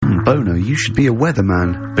Bono, you should be a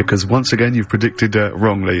weatherman, because once again you've predicted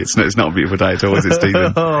wrongly. It's not a beautiful day at all, is it,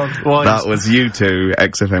 Stephen? That was you two,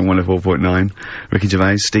 XFM 104.9. Ricky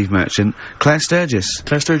Gervais, Steve Merchant, Claire Sturgis.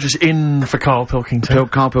 Claire Sturgis in for Carl Pilkington.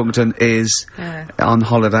 Carl Pilkington is on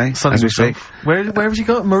holiday, as we speak. Where has he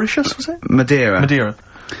got? Mauritius, was it? Madeira.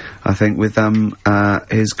 I think, with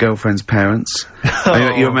his girlfriend's parents.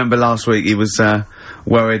 You remember last week he was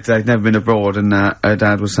worried they'd never been abroad, and her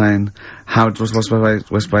dad was saying, what's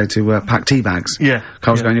the way to pack tea bags? Yeah.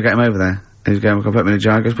 Carl's going, you get him over there. He was going, I'll put him in a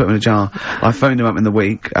jar. He goes, put him in a jar. I phoned him up in the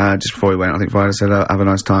week, just before he went, I think Friday, said, have a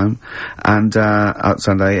nice time. And,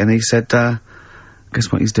 Sunday, and he said, guess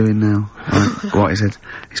what he's doing now? What he said?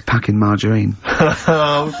 He's packing margarine.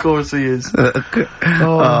 Of course he is. Bless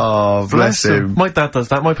him. My dad does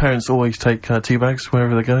that. My parents always take tea bags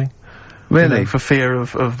wherever they're going. Really? You know, for fear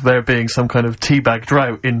of there being some kind of tea bag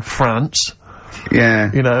drought in France. Yeah.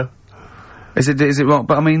 You know. Is it wrong?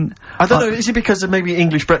 But I mean, I don't know. Is it because of maybe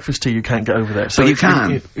English breakfast tea you can't get over there? So you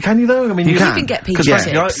can. Can you though? I mean, you can get pizza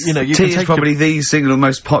chips. You know, you tea is probably the single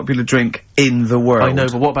most popular drink in the world. I know,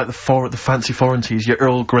 but what about the fancy foreign teas, your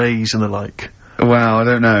Earl Greys and the like? Well, I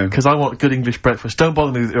don't know. Because I want good English breakfast. Don't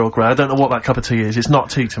bother me with Earl Grey. I don't know what that cup of tea is. It's not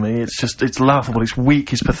tea to me. It's laughable. It's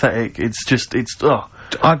weak. It's pathetic. Do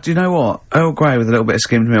you know what? Earl Grey with a little bit of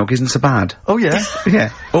skimmed milk isn't so bad. Oh, yeah?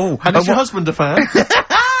 Yeah. Oh. And is your husband a fan?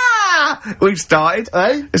 We've started,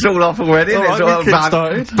 eh? It's all off already, all isn't it? Right,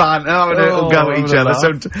 started. It'll go at each other.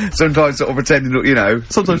 Sometimes sort of pretending, you know.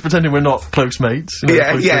 Sometimes pretending we're not close mates. You know,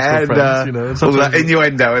 and, friends, you know. All that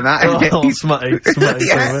innuendo and that. Smutty.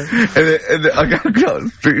 And I got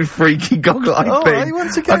a freaky goggle-eyed thing.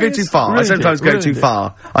 I go too far. I sometimes go too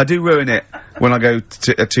far. I do ruin it when I go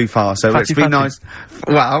too far, so let's be nice.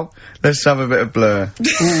 Wow. Let's have a bit of Blur.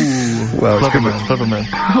 Ooh. Well, clever man.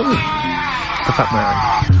 The fat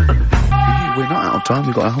man. We're not out of time.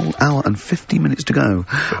 We've got a whole hour and 50 minutes to go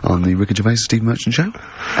on the Ricky Gervais Steve Merchant Show.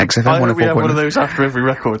 XFM 104.9. I hope we have one of those after every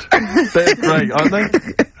record. They're great, aren't they?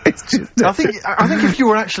 I think if you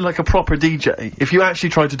were actually like a proper DJ, if you actually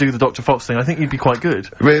tried to do the Dr. Fox thing, I think you'd be quite good.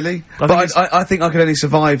 Really? I think I could only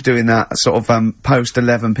survive doing that sort of post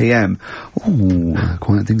 11 PM. Ooh,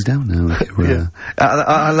 quiet things down now.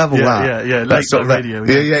 I love all that. Yeah, late sort of radio.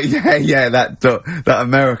 That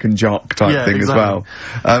American jock type thing as well.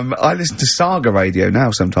 I listen to Saga radio now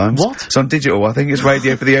sometimes. What? It's on digital. I think it's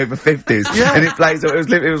radio for the over 50s. And it plays.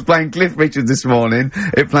 It was playing Cliff Richards this morning.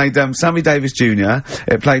 It played Sammy Davis Jr.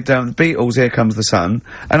 It played the Beatles' Here Comes the Sun,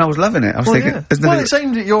 and I was loving it. I was thinking, it's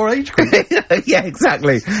aimed at your age group. Yeah,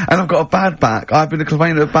 exactly. And I've got a bad back. I've been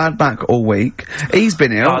complaining of a bad back all week. He's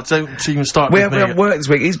been ill. Don't even start. We haven't worked this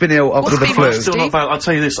week. He's been ill with the flu. Still not bad. I'll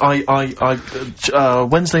tell you this. I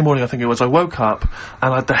Wednesday morning, I think it was, I woke up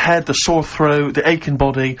and I had the head, the sore throat, the aching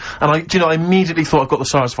body, and I immediately thought I've got the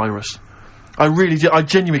SARS virus. I really did. I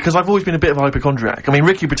genuinely, because I've always been a bit of a hypochondriac. I mean,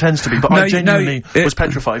 Ricky pretends to be, but I genuinely was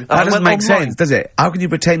petrified. That doesn't make sense, does it? How can you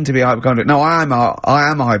pretend to be a hypochondriac? No, I am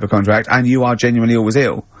a hypochondriac, and you are genuinely always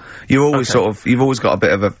ill. You always you've always got a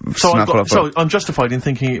bit of a snuffle. So I'm justified in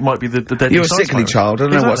thinking it might be the deadly. You're a sickly child. I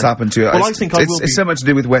don't know what's happened to you. Well, I think it's so much to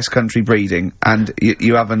do with West Country breeding, and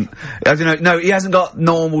you haven't. I don't know. No, he hasn't got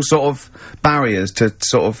normal sort of barriers to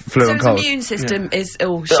sort of flu and cold. His immune system is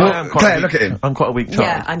all. Claire, look at him. I'm quite a weak child.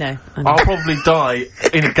 Yeah, I know. I'll probably die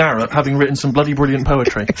in a garret having written some bloody brilliant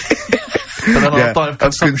poetry. But then I'll die of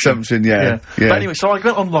consumption. But anyway, so I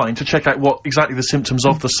went online to check out what exactly the symptoms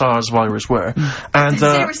of the SARS virus were. And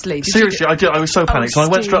seriously, I did. I was so panicked. So I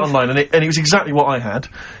went straight online, and it was exactly what I had.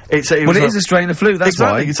 It is a strain of flu. That's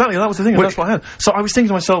why. Exactly. That was the thing. That's what I had. So I was thinking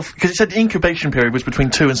to myself, because it said the incubation period was between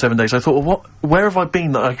 2 and 7 days. I thought, well, where have I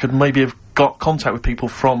been that I could maybe have got contact with people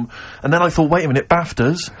from? And then I thought, wait a minute,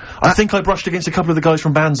 BAFTAs. I think I brushed against a couple of the guys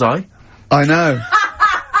from Banzai. I know.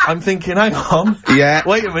 I'm thinking, hang on. Yeah.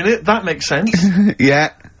 Wait a minute, that makes sense.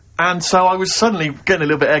 Yeah. And so I was suddenly getting a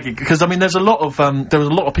little bit eggy, because, I mean, there was a lot of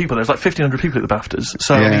people, there's like 1,500 people at the BAFTAs,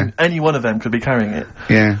 so, I mean, any one of them could be carrying it.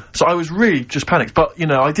 Yeah. So I was really just panicked, but, you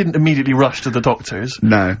know, I didn't immediately rush to the doctors.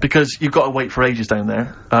 No. Because you've got to wait for ages down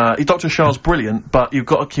there. Dr. Shah's brilliant, but you've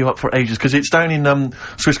got to queue up for ages, because it's down in,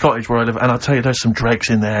 Swiss Cottage where I live, and I'll tell you, there's some dregs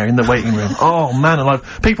in there, in the waiting room. Oh, man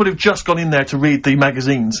alive. People who've just gone in there to read the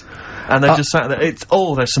magazines. And they're just sat there.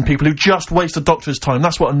 There's some people who just waste the doctor's time.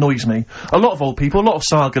 That's what annoys me. A lot of old people, a lot of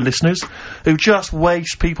Saga listeners, who just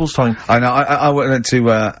waste people's time. I know. I went to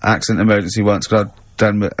accident emergency once because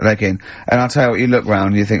done with legging. And I'll tell you what, you look round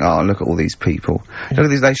and you think, oh, look at all these people. Look at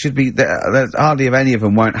these, they should be, there's hardly of any of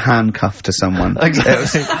them weren't handcuffed to someone.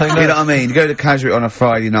 Exactly. You know what I mean? You go to Casual on a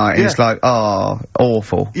Friday night and it's like, oh,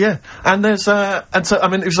 awful. Yeah, and there's, and so, I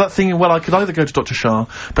mean, it was that thing, well, I could either go to Dr. Shah,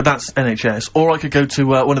 but that's NHS, or I could go to,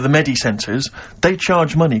 one of the Medi centres. They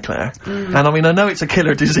charge money, Claire. And I mean, I know it's a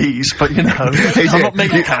killer disease, but you know, I'm not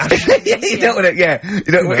making cash. You don't want it,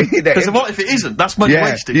 you don't want it. Because what if it isn't? That's money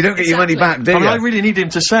wasted. You don't get your money back, do you? I mean, I really need him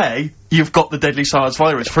to say, you've got the deadly SARS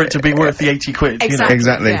virus for it to be worth the 80 quid, you know?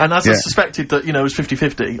 Exactly. And as I suspected that, you know, it was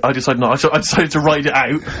 50-50, I decided not. I decided to ride it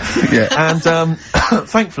out. And,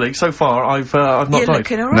 thankfully, so far, I've not died.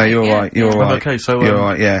 Looking all right. No, you're alright, you're alright. I'm okay, so, you're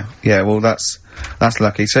alright, yeah, well, that's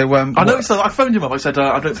lucky. So, I noticed that I phoned him up, I said,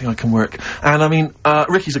 I don't think I can work. And I mean,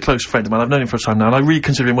 Ricky's a close friend of mine, I've known him for a time now, and I really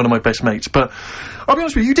consider him one of my best mates, but I'll be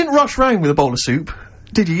honest with you, you didn't rush round with a bowl of soup.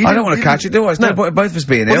 Did you? I don't want to catch it, do I? It's no point of both of us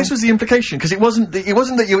being ill. Well, this was the implication, because it wasn't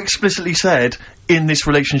that you explicitly said, in this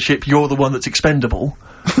relationship, you're the one that's expendable.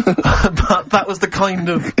 But that was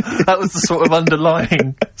the sort of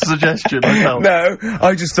underlying suggestion I felt. No,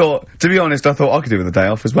 I just thought, to be honest, I thought I could do with a day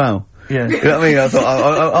off as well. Yeah. You know what I mean? I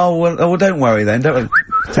thought, well, don't worry then, don't worry.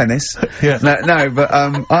 Tennis. Yeah. No, but,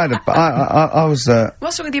 I was,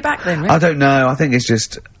 What's wrong with your back then, Rick? I don't know, I think it's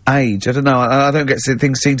just age, I don't know, I don't get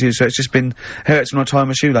things seen to, so it's just been, hurts when I tie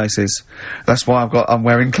my shoelaces. That's why I'm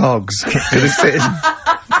wearing clogs.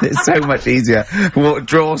 It's so much easier.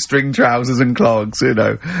 Drawstring trousers and clogs, you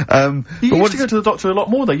know. You used to go to the doctor a lot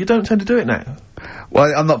more though, you don't tend to do it now.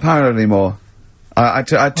 Well, I'm not paranoid anymore. I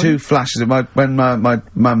had two flashes when my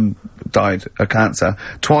mum died of cancer.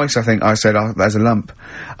 Twice, I think, I said, oh, there's a lump.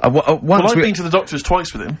 Once I've been to the doctors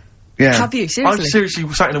twice with him. Yeah. Have you? Seriously? I've seriously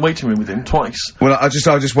sat in a waiting room with him twice. Well, I just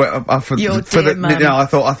went for the, you know, I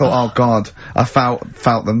thought, oh God, I felt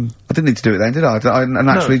them. I didn't need to do it then, did I? I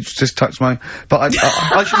naturally just touched my, but we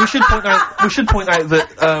should point out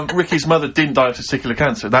that, Ricky's mother didn't die of testicular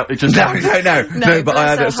cancer. That, it just... No, but I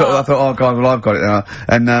had it, I thought, oh God, well, I've got it now.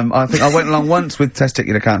 And, I think I went along once with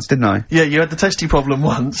testicular cancer, didn't I? Yeah, you had the testy problem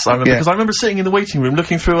once, I remember, because I remember sitting in the waiting room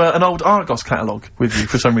looking through an old Argos catalogue with you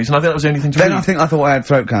for some reason. I think that was the only thing to read. Then I thought I had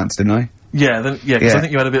throat cancer, didn't I? Yeah, because I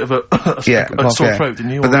think you had a bit of a sore throat,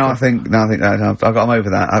 didn't you? But now I think that I'm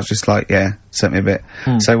over that. I was just like, sent me a bit.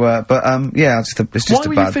 So, it's just Why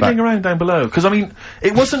were you fiddling around down below? Because I mean,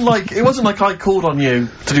 it wasn't like I called on you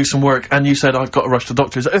to do some work and you said I've got to rush to the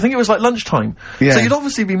doctors. I think it was like lunchtime. Yeah. So you'd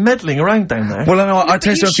obviously be meddling around down there. Well, I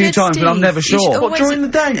tested a few times, but I'm never sure. What, during the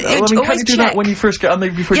day? I mean, can't you do that when you first get,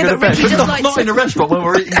 maybe before you go to bed? But not in a restaurant when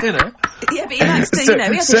we're eating dinner. Yeah, but he likes to, you know,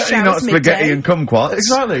 he has to certainly not spaghetti and kumquats.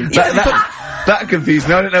 Exactly. That confused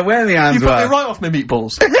me. I don't know where the hands were. You put me right off my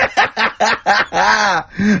meatballs.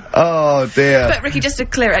 Oh dear. But Ricky, just to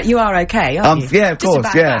clear it, you are okay, aren't you? Yeah, of course.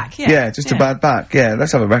 Just a bad back. Yeah,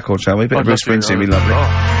 let's have a record, shall we? A bit of Bruce Springsteen, be lovely.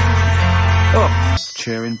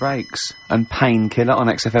 Cheering breaks and Painkiller on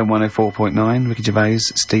XFM 104.9. Ricky Gervais,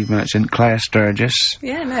 Steve Merchant, Claire Sturgis.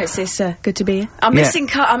 Yeah, no, it's I'm missing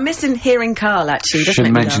Carl. I'm missing hearing Carl. Actually,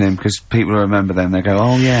 shouldn't mention him because people remember them. They go,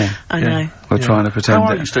 oh yeah. I know. We're trying to pretend. How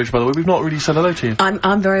are you, Sturgis? By the way, we've not really said hello to you.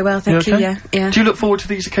 I'm very well, thank you. Okay? Yeah. Do you look forward to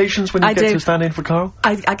these occasions when you get to stand in for Carl?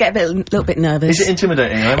 I get a little bit nervous. Is it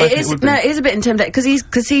intimidating? It is a bit intimidating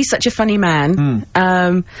because he's such a funny man.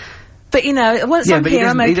 But you know, once I'm here,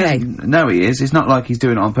 I'm okay. No, he is. It's not like he's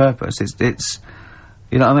doing it on purpose. It's,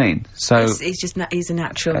 you know what I mean? So he's a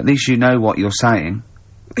natural. At least you know what you're saying.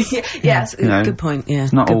 Yes, good point. Yeah,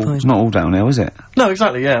 it's not all downhill, is it? No,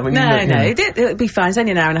 exactly. Yeah. I mean, it'll be fine. It's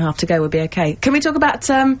only an hour and a half to go. We'll be okay. Can we talk about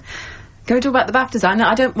Can we talk about the BAFTAs?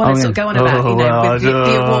 I don't want to sort of go on about, with the awards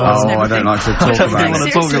and everything. I don't like to talk about it. Want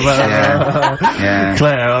to talk about yeah.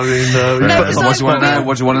 Claire, I mean, what do you want to know?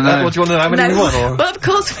 What do you want to know? What do you want to know? How many you won? Or? Well, of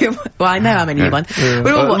course we won. Well, I know how many you won.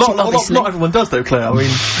 We're all watching, obviously. Not everyone does, though, Claire. I mean,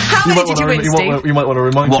 how many did you win, Steve? You might want to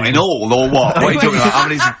remind me. What, in all, or what? What are you talking about? How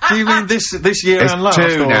many? Do you mean this year and last?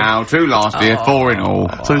 It's 2 now. 2 last year, 4 in all.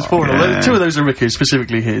 So it's 4 in all. 2 of those are Ricky's,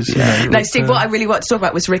 specifically his. No, Steve, what I really want to talk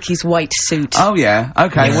about was Ricky's white suit. Oh, yeah.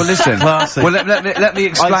 Okay, well, listen. Well, let me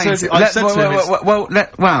explain.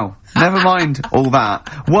 Never mind all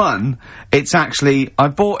that. One, it's actually, I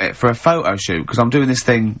bought it for a photo shoot, because I'm doing this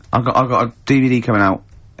thing, I've got a DVD coming out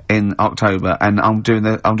in October, and I'm doing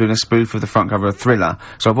a spoof of the front cover of Thriller,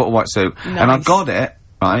 so I bought a white suit, and I got it,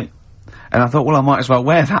 right, and I thought, well, I might as well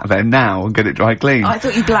wear that then now and get it dry clean. I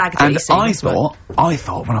thought you blagged it. And I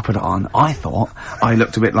thought when I put it on, I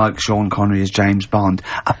looked a bit like Sean Connery as James Bond.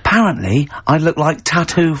 Apparently, I looked like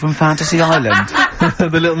Tattoo from Fantasy Island. The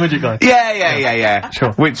little midget guy. Yeah.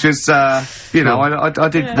 Sure. Which is, you know, I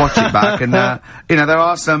did watch it back, and, you know, there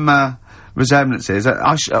are some resemblances.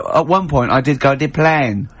 At one point, I did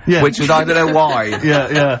plan, which was I don't know why.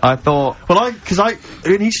 Yeah. I thought. Well,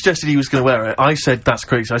 when he suggested he was going to wear it, I said that's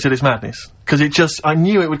crazy. I said it's madness because I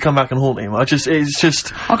knew it would come back and haunt him. I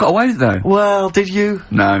got away with it though. Well, did you?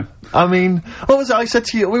 No. I mean, what was it I said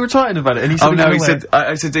to you? We were talking about it, and he said, "Oh no!" He said,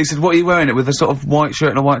 "He said, what are you wearing it with? A sort of white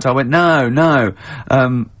shirt and a white tie." I went, "No.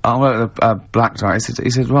 I wear a black tie." He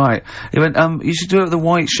said, "Right." He went, "You should do it with the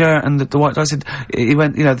white shirt and the white tie." I said, he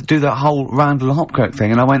went, do the whole Randall Hopkirk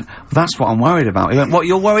thing, and I went, "That's what I'm worried about." He went, "What?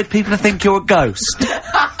 You're worried people think you're a ghost?"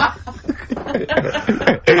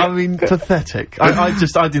 I mean, pathetic. I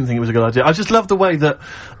didn't think it was a good idea. I just love the way that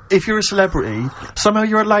if you're a celebrity, somehow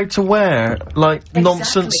you're allowed to wear,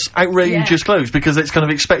 nonsense, outrageous clothes, because it's kind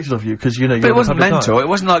of expected of you, because, you're But it wasn't mental. Eye. It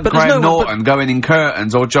wasn't like Graham Norton going in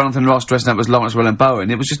curtains, or Jonathan Ross dressing up as Lawrence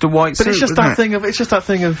Llewellyn-Bowen. It was just a white suit, it's just that thing of,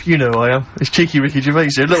 I am. It's cheeky Ricky Gervais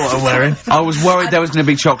here. Look what I'm wearing. I was worried there was going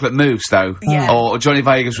to be chocolate mousse, though. Yeah. Or Johnny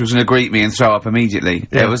Vegas was going to greet me and throw up immediately.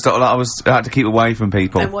 Yeah. It was sort of like I had to keep away from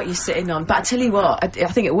people. And what you're sitting on. But I tell you what, I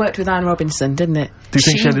think it worked with Anne Robinson, didn't it? Do you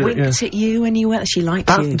think she did? Winked at you when you went. She liked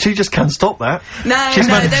you. She just can't stop that. No, she's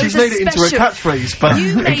made it into a catchphrase, but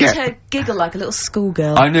you made her giggle like a little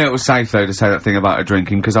schoolgirl. I knew it was safe though to say that thing about her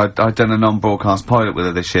drinking, because I'd done a non-broadcast pilot with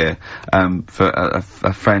her this year. For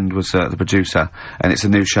a friend was the producer, and it's a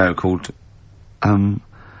new show called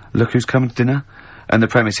Look Who's Coming to Dinner, and the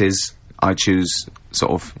premise is I choose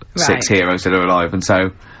sort of 6 heroes that are alive, and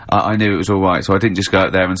so I knew it was alright, so I didn't just go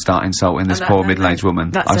out there and start insulting this poor middle-aged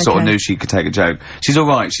woman. I sort of knew she could take a joke. She's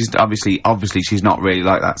alright, she's obviously she's not really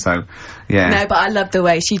like that, so, yeah. No, but I loved the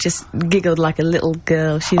way she just giggled like a little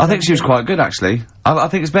girl. I think she was quite good, actually. I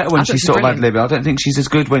think it's better when she's sort of ad-libbing. I don't think she's as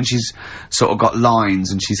good when she's sort of got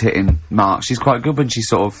lines and she's hitting marks. She's quite good when she's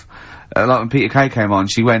sort of, like when Peter Kay came on,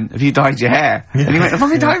 she went, "Have you dyed your hair?" Yeah. And he went, "Have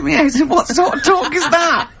I dyed my hair?" I said, "What sort of talk is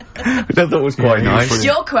that?" Which I thought was quite nice.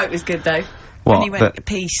 Your quote was good, though. What? When he went,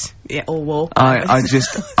 "Peace, or war."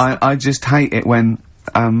 I just hate it when,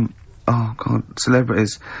 oh god,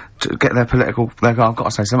 celebrities get their political, I've got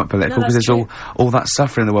to say something political, because there's all that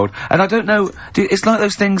suffering in the world. And I don't know, it's like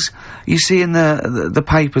those things you see in the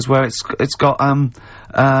papers where it's got,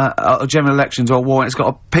 general elections or war, and it's got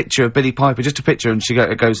a picture of Billie Piper, just a picture, and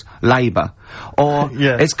it goes, Labour. Or,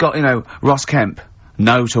 it's got, Ross Kemp,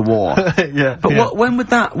 no to war. Yeah. But when would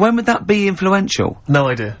that be influential? No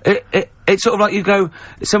idea. It's sort of like you go,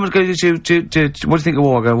 someone goes to what do you think of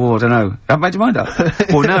war? I go, well, I don't know. I've made your mind up.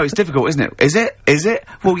 Well, no, it's difficult, isn't it? Is it?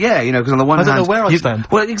 Well, yeah, because on the one hand... I don't know where I stand.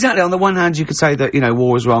 Well, exactly, on the one hand you could say that,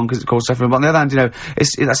 war is wrong because it causes suffering, but on the other hand,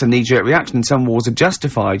 that's a knee-jerk reaction, and some wars are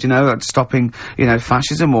justified, like stopping,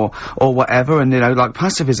 fascism or whatever, and, like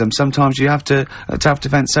pacifism, sometimes you have to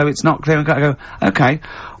defense, so it's not clear and cut. I go, okay,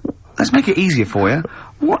 let's make it easier for you.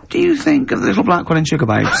 What do you think of the little black one in Sugar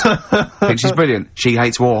Babes? I think she's brilliant. She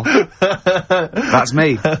hates war. That's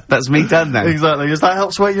me. That's me done then. Exactly. Does that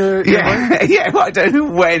help sway your yeah, yeah, well, I don't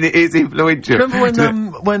know when it is influential.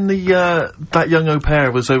 Remember when that young au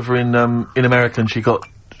pair was over in America, and she got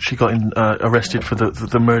arrested for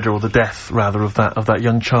the murder, or the death rather, of that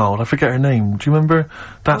young child. I forget her name. Do you remember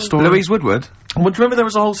that story? Louise Woodward. Well, do you remember there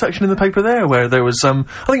was a whole section in the paper there where there was I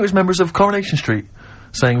think it was members of Coronation Street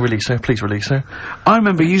saying, "Release her, please release her." I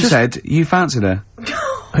remember you said you fancied her.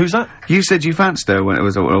 Who's that? You said you fancied her when it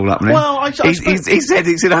was all happening. Well, he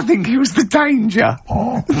said I think he was the danger.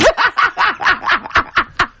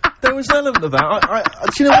 There was an element of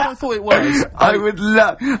that. Do you know what I thought it was? I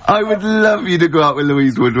would love you to go out with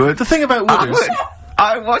Louise Woodward. The thing about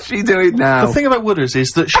Wooders... what's she doing now? The thing about Wooders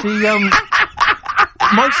is that she,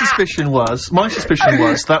 my suspicion was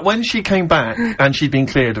that when she came back and she'd been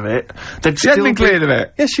cleared of it, she hadn't been cleared of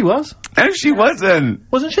it. Yes, she was. No, she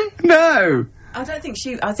wasn't. Wasn't she? No. I don't think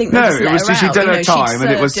I think no, it was she'd done her time, and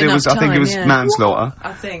it was I think it was manslaughter.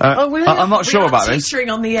 I think. Oh, really? I'm not sure about this. Teetering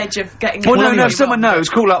on the edge of getting. Well, no, if someone knows,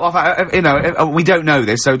 call up. We don't know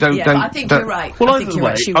this, so don't. Yeah, but I think you're right. Well,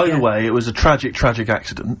 either way, it was a tragic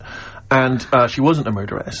accident, and she wasn't a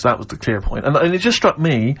murderess. That was the clear point, and it just struck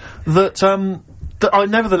me that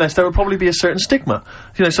nevertheless, there would probably be a certain stigma.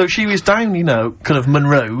 So she was down, kind of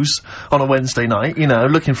Monroe's on a Wednesday night,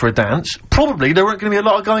 looking for a dance. Probably there weren't going to be a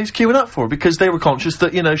lot of guys queuing up for her, because they were conscious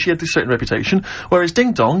that, she had this certain reputation. Whereas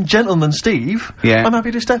Ding Dong, Gentleman Steve, I'm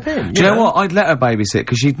happy to step in. Do you know what? I'd let her babysit,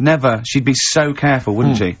 because she'd be so careful,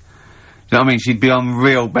 wouldn't she? Do you know what I mean? She'd be on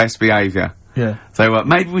real best behaviour. Yeah. So,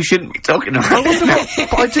 maybe we shouldn't be talking about it.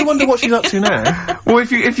 But I do wonder what she's up to now. Well,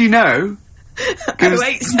 if you know...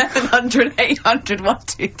 08700 800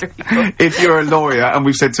 1234. If you're a lawyer and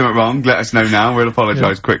we've said something wrong, let us know now. We'll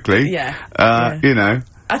apologise quickly. Yeah. You know.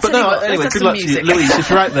 But no, anyway, good luck to you, Louise. If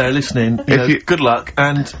you're out there listening, good luck,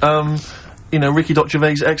 and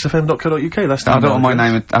Ricky.gervais at xfm.co.uk. That's the I don't want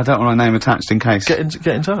my name. I don't want my name attached in case. Get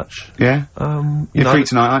in touch. Yeah. You're free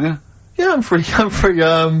tonight, aren't you? Yeah, I'm free. I'm free.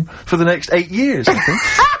 For the next 8 years, I think.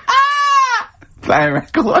 Play a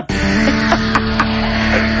record.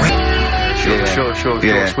 Sure.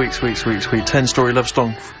 Yeah. Sweet. 10-story love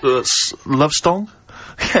song. Love song?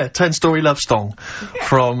 Yeah, 10-story love song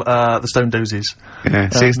from the Stone Dozes. Yeah.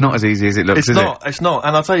 See, it's not as easy as it looks. It's not.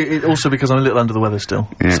 And I'll tell you, it also because I'm a little under the weather still.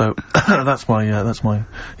 Yeah. So that's my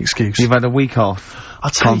excuse. You've had a week off.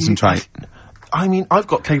 I'll tell Concentrate. I mean, I've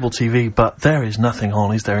got cable TV, but there is nothing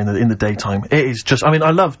on, is there, in the daytime? It is just. I mean,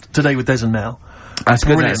 I loved Today with Des and Mel. That's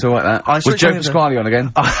good. That's all right. That was Joe Pasquale on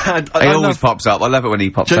again. He always pops up. I love it when he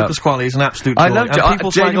pops up. Joe Pasquale is an absolute joy. I love Joe.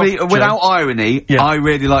 Genuinely, without irony, I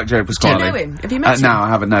really like Joe Pasquale. Do you know him? Have you met him? No, I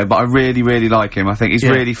haven't. No, but I really, really like him. I think he's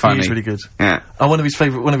really funny. He's really good. Yeah. One of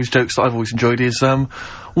his jokes that I've always enjoyed is,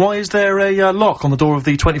 why is there a lock on the door of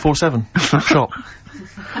the 24/7 shop?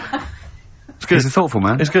 It's good. He's a thoughtful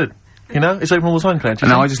man. It's good. You know, it's open all the time, Claire.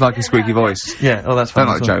 No, I just like his squeaky voice. Yeah, oh, that's fine.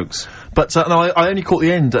 I don't like jokes. But, no, I only caught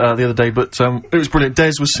the end, the other day, but, it was brilliant.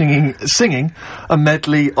 Des was singing a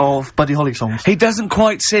medley of Buddy Holly songs. He doesn't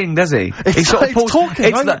quite sing, does he? He's sort of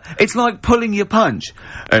talking. It's like pulling your punch.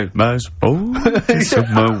 Oh, my it's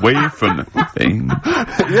my way from nothing.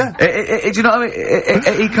 Yeah. Do you know what I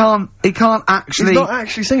mean? He can't actually. He's not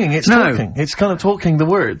actually singing, it's talking. It's kind of talking the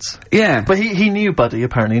words. Yeah. But he knew Buddy,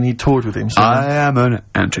 apparently, and he toured with him, so. I am an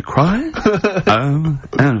antichrist. I'm an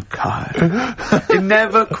antichrist. It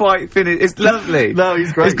never quite finished. It's lovely. No,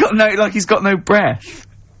 he's great. He's got no breath.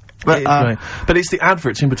 But, but it's the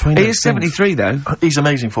adverts in between. He is 73 though. He's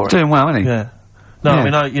amazing for it. Doing well, isn't he? Yeah. No, I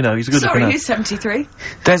mean, he's a good. Sorry, who's 73?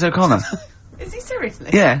 Des O'Connor. Is he seriously?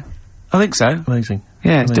 Yeah, I think so. Amazing.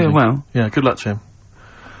 Yeah, he's doing well. Yeah, good luck to him.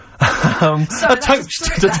 A toast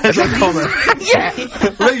to Des O'Connor. Yeah.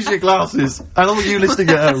 Raise your glasses, and all you listening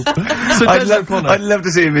at home. So I'd love to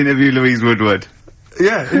see him interview Louise Woodward.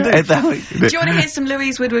 Yeah, indeed. Do you want to hear some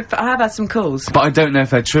Louise Woodward? I have had some calls. But I don't know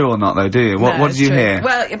if they're true or not, though, do you? What did you hear?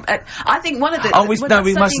 Well, I think one of the.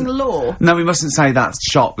 we mustn't. Law. No, we mustn't say that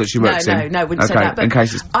shop that she works in. No, wouldn't say that. But in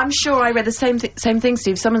case it's. I'm sure I read the same thing,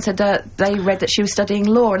 Steve. Someone said they read that she was studying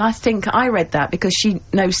law, and I think I read that because she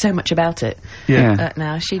knows so much about it. Yeah.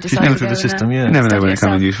 Now she decided she's never through the system. Yeah. You never know when it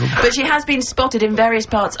comes in useful. But she has been spotted in various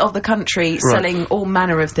parts of the country selling all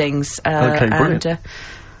manner of things. Okay, brilliant.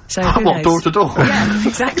 So who knows? Door to door? Yeah,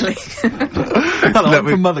 exactly. Hello, I'm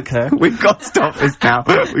from Mothercare. We've got to stop this now.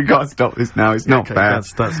 We've got to stop this now. It's not fair.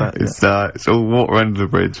 That's that. Yeah. It's all water under the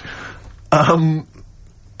bridge.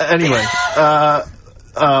 Anyway,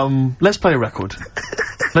 let's play a record.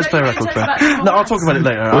 Let's play a record, Claire. No, I'll talk about it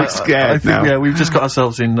later. We're scared now. Yeah, we've just got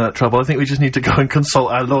ourselves in trouble. I think we just need to go and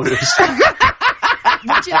consult our lawyers.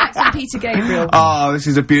 Would you like some Peter Gabriel? Oh, this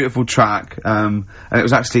is a beautiful track, and it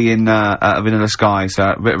was actually in Vanilla Sky, so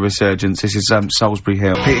a bit of resurgence. This is Salisbury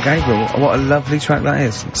Hill. Peter Gabriel, what a lovely track that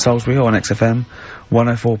is. Salisbury Hill on XFM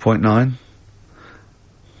 104.9.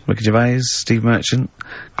 Ricky Gervais, Steve Merchant,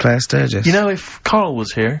 Claire Sturgis. You know, if Carl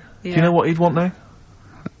was here, do you know what he'd want now?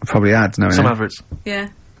 Probably ads, no. Some adverts. Yeah.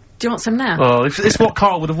 Do you want some now? Oh, it's what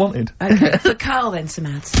Carl would have wanted. Okay. For Carl, then, some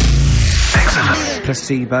ads. Excellent.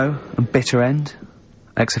 Placebo and Bitter End.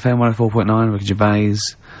 XFM 104.9, Ricky Gervais,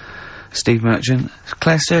 Steve Merchant,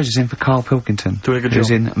 Claire Sturgis in for Carl Pilkington,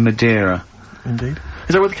 who's in Madeira. Indeed. Is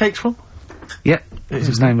that where the cake's from? Yep.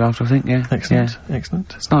 It's named after, I think, yeah. Excellent. Yeah.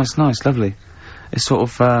 Excellent. It's nice, lovely. It's sort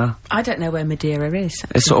of, I don't know where Madeira is.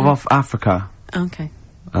 It's sort of off Africa. Okay.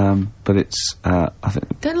 But it's, I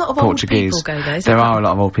think, there are a lot of Portuguese. old people go there. There are a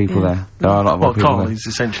lot of old people there. There are a lot of old people Carl there. is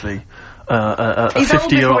essentially a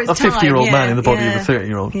 50-year-old man in the body of a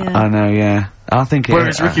 30-year-old. Yeah. I know, yeah. I think it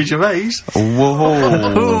Whereas Ricky Gervais.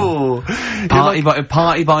 Whoa.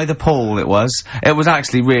 Party by the pool, it was. It was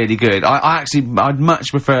actually really good. I'd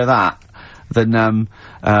much prefer that than,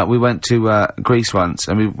 we went to, Greece once,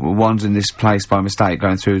 and we wandered in this place by mistake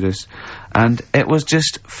going through this, and it was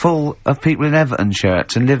just full of people in Everton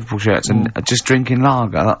shirts and Liverpool shirts and just drinking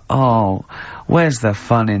lager. Like, oh, where's the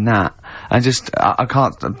fun in that? And just, I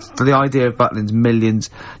can't, the idea of Butlins, millions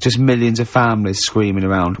of families screaming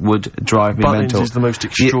around would drive me mental. Butlins is the most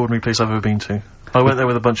extraordinary place I've ever been to. I went there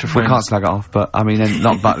with a bunch of friends. We can't slag it off, but, I mean,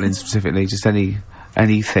 not Butlins specifically, just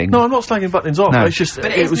anything. No, I'm not slagging Butlins off. No. It's just,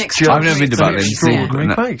 but it was I've never been to Butlins.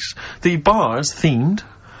 Extraordinary place. The bars themed.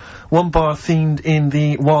 One bar themed in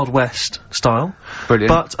the Wild West style.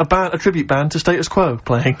 Brilliant. But a tribute band to Status Quo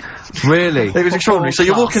playing. Really? It was extraordinary. So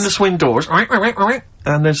you walk in the swing doors,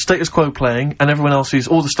 and there's Status Quo playing, and everyone else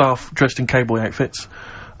all the staff dressed in cowboy outfits.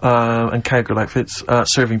 and cowgirl outfits,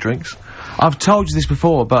 serving drinks. I've told you this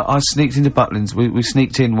before, but I sneaked into Butlins. We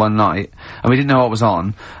sneaked in one night, and we didn't know what was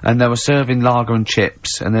on, and they were serving lager and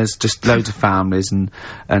chips, and there's just loads of families and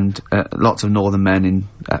lots of northern men in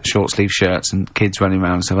short sleeve shirts and kids running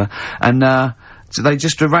around and stuff. And so they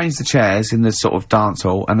just arranged the chairs in this sort of dance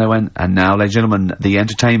hall, and they went, and now, ladies and gentlemen, the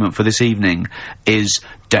entertainment for this evening is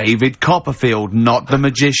David Copperfield, not the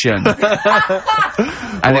magician.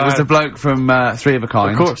 And it was the bloke from Three of a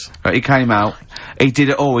Kind. Of course. He came out, he did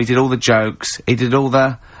it all, he did all the jokes, he did all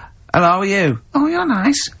the, hello, how are you? Oh, you're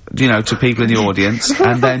nice. You know, to people in the audience.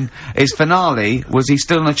 And then his finale was he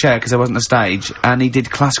stood on a chair because there wasn't a stage, and he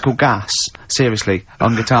did classical gas, seriously,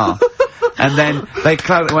 on guitar. And then they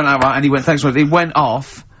went out, right, and he went, thanks for it. He went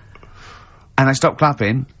off, and they stopped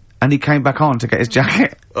clapping, and he came back on to get his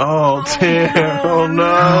jacket. Oh dear, oh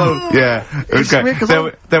no. Yeah, it was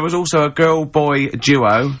great. There was also a girl-boy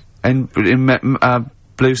duo in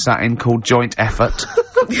blue satin called Joint Effort,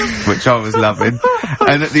 which I was loving.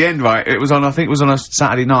 And at the end, right, it was on, I think it was on a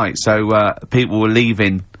Saturday night, so people were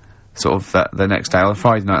leaving sort of the next day, or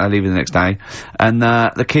Friday night, they're leaving the next day, and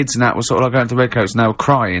the kids and that were sort of like going to Redcoats, and they were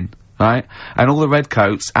crying, right? And all the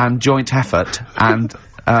Redcoats and Joint Effort, and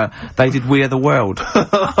they did We Are the World.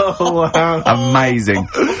 Oh, wow. Amazing.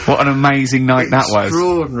 What an amazing night that was.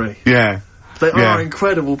 Extraordinary. Yeah. They are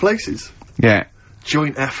incredible places. Yeah.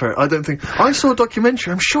 Joint Effort. I don't think I saw a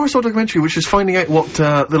documentary. I'm sure I saw a documentary which is finding out what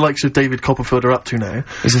the likes of David Copperfield are up to now.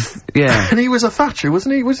 Yeah. And he was a thatcher,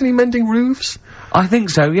 wasn't he? Wasn't he mending roofs? I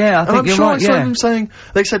think so. Yeah, I think you're right. I saw him saying.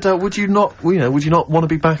 They said, "Would you not want to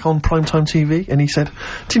be back on primetime TV?" And he said,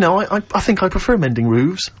 "Do you know? I think I prefer mending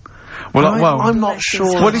roofs." Well, I'm not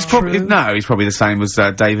sure. Well, he's probably he's probably the same as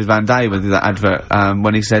David Van Day with that advert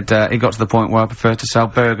when he said he got to the point where I prefer to sell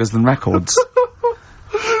burgers than records.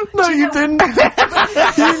 No, you didn't.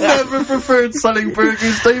 You never preferred selling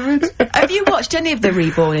burgers, David. Have you watched any of the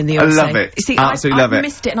Reborn in the USA? I love it. See, absolutely love it. I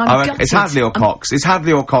missed it, and I'm gutted. It's Hadley or Cox. It's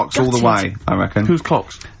Hadley or Cox all the way, I reckon. Who's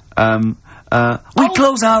Cox? We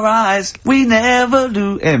close our eyes, we never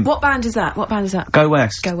do him. What band is that? Go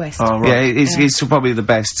West. Go West. Oh, right. Yeah, he's probably the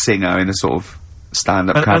best singer in a sort of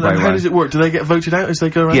stand-up cabaret and how way. does it work? Do they get voted out as they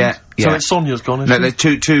go around? Yeah, yeah. So like Sonia's gone, No, there's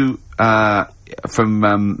two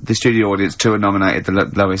from the studio audience, two are nominated, the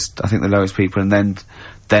lowest, I think the lowest people, and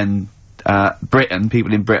then Britain,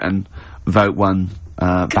 people in Britain vote one back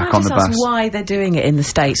on the bus. Can I just ask why they're doing it in the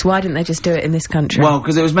States? Why didn't they just do it in this country? Well,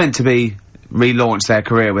 because it was meant to be relaunch their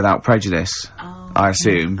career without prejudice, I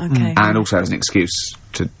assume, and also as an excuse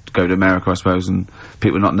to go to America, I suppose, and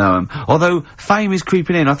people not know him. Although fame is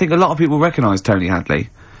creeping in, I think a lot of people recognise Tony Hadley.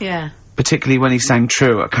 Yeah. Particularly when he sang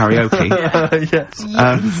True at karaoke. Yes.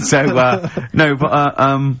 No,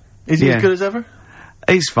 but, is he as good as ever?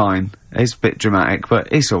 He's fine. He's a bit dramatic,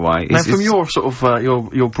 but he's alright. Now, from your sort of,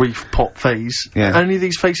 your brief pop phase, are any of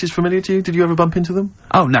these faces familiar to you? Did you ever bump into them?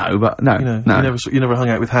 Oh, no, but no, no. You never hung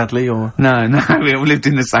out with Hadley, or? No, we all lived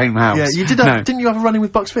in the same house. Yeah, you did didn't you have a run-in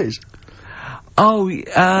with Bucks Fizz? Oh,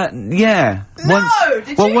 yeah. No,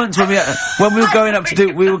 did you? Once when we were going up to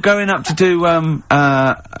do,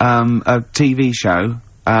 a TV show,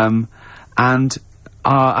 and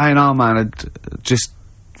A&R man had just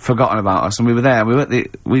forgotten about us, and we were there,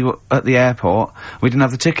 we were at the airport, we didn't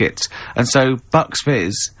have the tickets, and so Bucks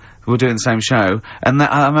Fizz were doing the same show, and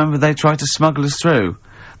I remember they tried to smuggle us through.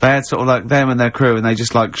 They had sort of like them and their crew, and they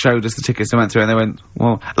just like showed us the tickets. They went through, and they went,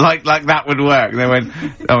 "Well, like that would work." And they went,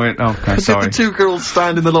 "Okay, sorry." Did the two girls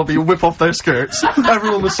stand in the lobby and whip off their skirts?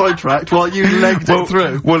 Everyone was sidetracked while you legged it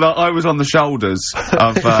through. Well, I was on the shoulders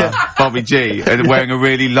of Bobby G, and wearing a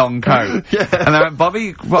really long coat. Yeah. And they went,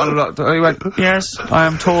 "Bobby," he went, "Yes, I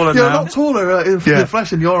am taller now." You're not taller in the flesh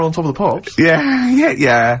than you are on top of the pops.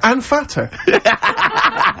 Yeah. And fatter.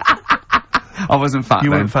 I wasn't fat then.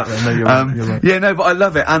 You weren't fat then, no, you're right. Yeah, no, but I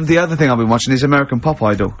love it. And the other thing I've been watching is American Pop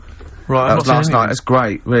Idol. Right, that was last night. It's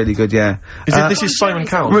great, really good, yeah. This is Simon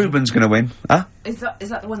Cowell? Ruben's gonna win. Huh? Is that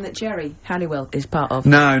the one that Jerry Halliwell is part of?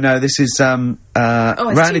 No, this is,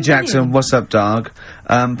 Randy Jackson, What's Up Dog,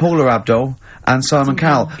 Paula Abdul, and Simon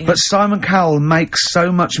Cowell. Yeah. But Simon Cowell makes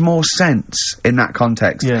so much more sense in that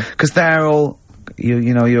context. Yeah. Because they're all,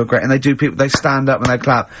 you know, you're great, and they stand up and they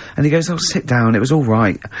clap, and he goes, "Oh, sit down, it was all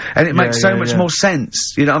right," and it makes so much more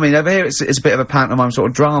sense, you know what I mean? Over here it's a bit of a pantomime sort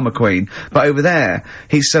of drama queen, but over there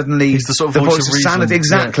he's the sort of voice of sanity.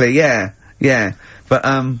 Exactly, yeah. But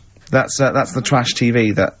that's the trash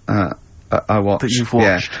TV that I watch. That you've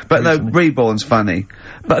watched. Yeah. But recently. No, Reborn's funny.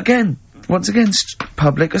 But again, once again,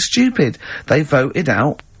 public are stupid. They voted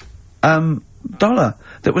out Dollar.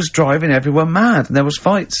 that was driving everyone mad, and there was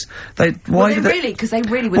fights. Because they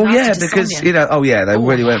really were well, yeah, nasty to because, Sonia. you know, they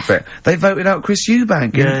really went for it. They voted out Chris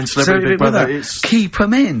Eubank. Yeah, in Celebrity Big Brother. Keep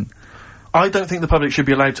him in. I don't think the public should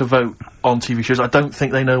be allowed to vote on TV shows. I don't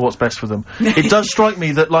think they know what's best for them. It does strike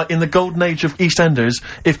me that, like, in the golden age of EastEnders,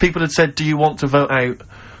 if people had said, do you want to vote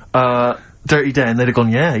out, Dirty Den, they'd have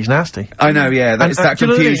gone, yeah, he's nasty. I know, yeah, it's that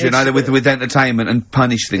confusion, either with entertainment and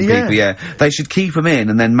punishing people, yeah. They should keep them in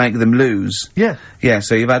and then make them lose. Yeah. Yeah,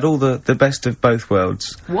 so you've had all the best of both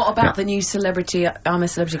worlds. What about the new celebrity, I'm a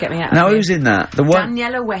Celebrity, Get Me Out Now, of Here? who's in that? The one?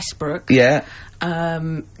 Daniela Westbrook. Yeah.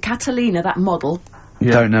 Catalina, that model.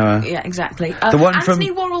 Yeah. Don't know her. Yeah, exactly. The one Anthony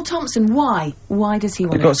Worrell Thompson, why? Why does he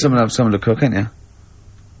want to... You've got someone to cook, ain't you?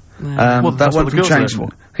 Well, that one from Changing...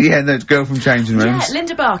 Yeah, the girl from Changing Rooms. Yeah,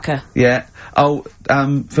 Linda Barker. Yeah. Oh,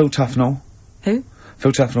 Phil Tufnell. Who?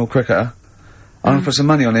 Phil Tufnell, cricketer. I'm gonna put some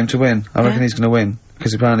money on him to win. I reckon he's gonna win.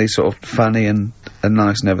 Because apparently he's sort of funny and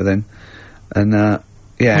nice and everything. And,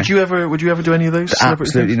 yeah. Would you ever do any of those?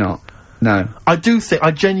 Absolutely not. No. I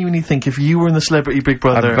genuinely think if you were in the Celebrity Big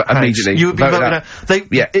Brother house, immediately you would be voted out.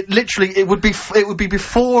 It would be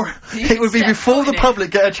before the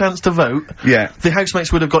public get a chance to vote. Yeah. The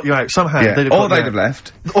housemates would have got you out somehow. Yeah. They'd have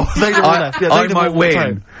left. Or they'd have left. Yeah, I might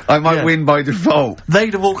win. I might win by default.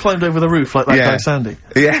 They'd have all climbed over the roof like that guy Sandy.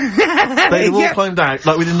 Yeah. They'd have all climbed out,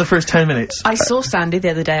 like, within the first 10 minutes. I saw Sandy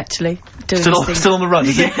the other day, actually. Still on the run,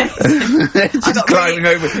 is he? Just climbing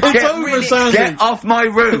over. It's over, Sandy. Get off my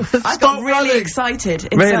roof. I got really excited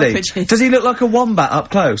in Really? Selfridges. Does he look like a wombat up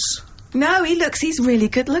close? No, he's really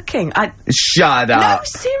good looking. Shut No, up.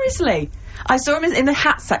 seriously. I saw him in the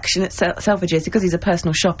hat section at Selfridges because he's a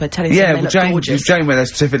personal shopper telling them they look gorgeous. Jane went there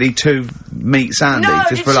specifically to meet Sandy. No,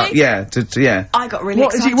 just for like, yeah. I got really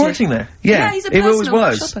What, excited. is he working there? Yeah, he's a he always personal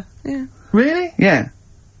was. shopper. Yeah. Really? Yeah.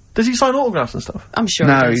 Does he sign autographs and stuff? I'm sure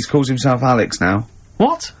No, he he calls himself Alex now.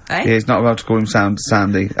 What? Eh? Yeah, he's not allowed to call him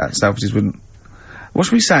Sandy at Selfridges. Wouldn't. What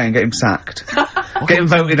should we say and get him sacked? Get him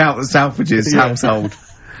voted out of Selfridges household.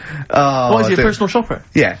 Oh, What, is he a personal shopper?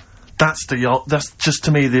 Yeah. That's just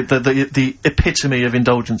to me the epitome of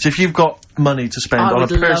indulgence. If you've got money to spend on a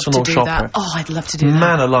personal shopper, that. Oh, I'd love to do that.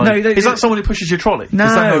 Man alive! No, is that someone who pushes your trolley? No,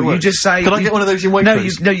 is that how it works? you just say. Can I get one of those in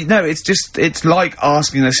Waitrose? No. It's like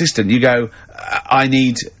asking an assistant. You go, I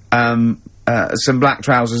need some black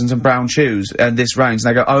trousers and some brown shoes and this range.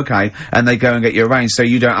 And they go, okay, and they go and get you a range, so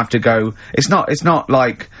you don't have to go. It's not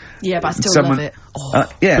like. Yeah, but I still love it.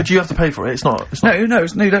 Yeah. But you have to pay for it. It's not. No, you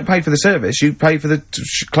don't pay for the service. You pay for the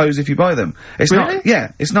clothes if you buy them. It's really? not.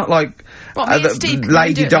 Yeah, it's not like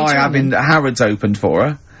Lady Di having Harrods opened for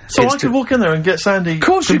her. So I could walk in there and get Sandy. Of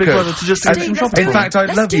course you Big could. Brother to just do some shopping. In fact,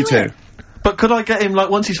 I'd love you to. But could I get him,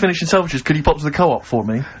 like, once he's finished in Selfridges, could he pop to the Co-op for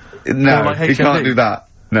me? No, like he can't do that.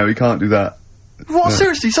 No, he can't do that. What? No.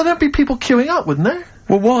 Seriously? So there'd be people queuing up, wouldn't there?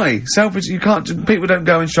 Well, why? Selfridges, you can't. People don't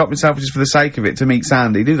go and shop in Selfridges for the sake of it to meet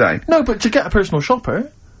Sandy, do they? No, but to get a personal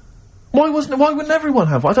shopper, why wouldn't everyone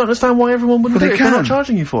have one? I don't understand why everyone wouldn't do it if they're not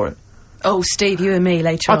charging you for it. Oh, Steve, you and me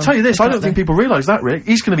later on. I'll tell you this, I don't think people realise that, Rick.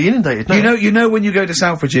 He's going to be inundated now. You know when you go to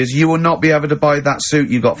Selfridges, you will not be able to buy that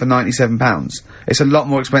suit you got for £97. It's a lot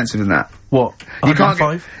more expensive than that. What? You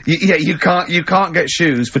can't you can't get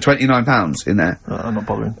shoes for £29 in there. I'm not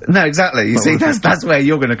bothering. No, exactly. You see, that's where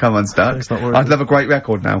you're going to come unstuck. It's not worth I'd love a great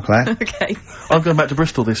record now, Claire. Okay. I'm going back to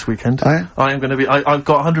Bristol this weekend. Oh, yeah? I am going to be. I've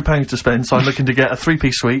got £100 to spend, so I'm looking to get a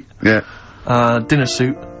 3-piece suite. Yeah. Dinner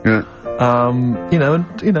suit. Yeah. Who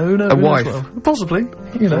knows? A wife. Well. Possibly.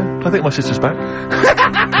 I think my sister's back.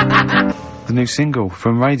 The new single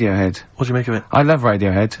from Radiohead. What do you make of it? I love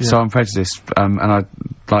Radiohead, so I'm prejudiced, and I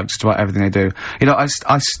like just about everything they do. I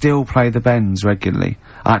still play the Bends regularly.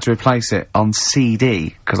 I had to replace it on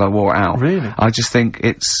CD, because I wore it out. Really? I just think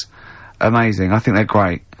it's amazing. I think they're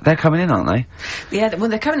great. They're coming in, aren't they? Yeah, well,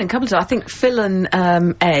 they're coming in a couple of times. I think Phil and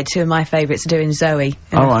Ed, who are my favourites, are doing Zoe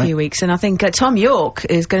in a few weeks. And I think Tom York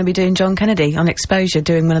is going to be doing John Kennedy on Exposure,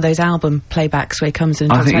 doing one of those album playbacks where he comes in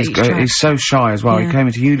and talks about each track. He's so shy as well. Yeah. He came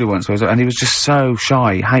into Eula once, and he was just so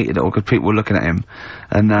shy. He hated it all because people were looking at him.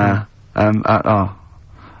 And,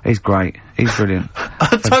 he's great. He's brilliant.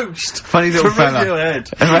 A toast. Funny little fella.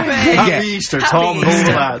 Radiohead. Happy Easter, Tom, and all of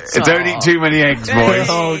that. Don't eat too many eggs, boys.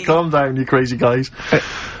 Oh, calm down, you crazy guys.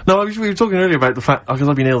 No, we were talking earlier about the fact, because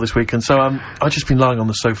I've been ill this week, and so, I've just been lying on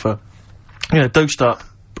the sofa, dosed up.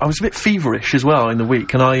 I was a bit feverish as well in the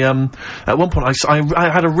week, and at one point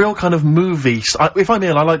I had a real kind of movie, if I'm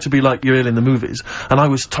ill, I like to be like you're ill in the movies, and I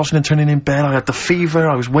was tossing and turning in bed, I had the fever,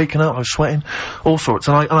 I was waking up, I was sweating, all sorts,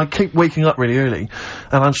 and I keep waking up really early,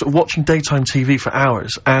 and I'm sort of watching daytime TV for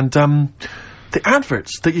hours, and, the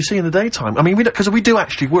adverts that you see in the daytime. I mean, because we do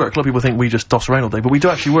actually work. A lot of people think we just doss around all day, but we do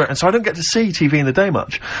actually work, and so I don't get to see TV in the day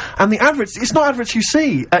much. And the adverts, it's not adverts you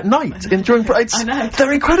see at night during. I know.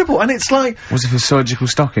 They're incredible, and it's like. Was it for surgical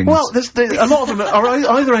stockings? Well, a lot of them are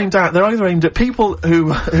either aimed at people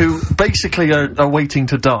who basically are waiting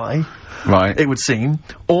to die. Right. It would seem.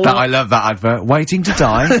 Or I love that advert. Waiting to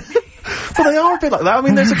die. Well, they are a bit like that. I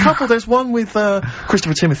mean, there's a couple. There's one with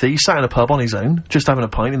Christopher Timothy. He sat in a pub on his own, just having a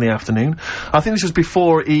pint in the afternoon. I think this was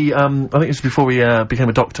before he. Became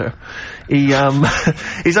a doctor. He's having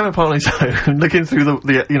a pint on his own, looking through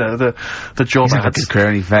the job He's ads. had a good career,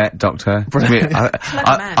 any vet, doctor.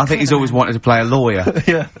 I think he's always wanted to play a lawyer.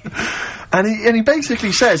 Yeah. And he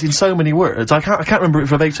basically says in so many words, I can't remember it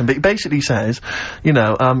verbatim, but he basically says, you're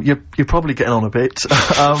probably getting on a bit.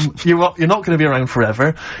 You're not going to be around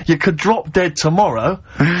forever. You could drop dead tomorrow.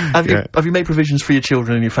 Have you made provisions for your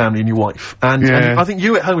children and your family and your wife? And I think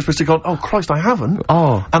you at home were supposed to go, oh Christ, I haven't.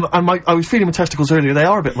 Oh. And I was feeling my testicles earlier. They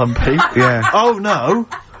are a bit lumpy. Yeah. Oh no.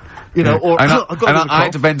 I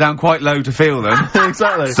had to bend down quite low to feel them.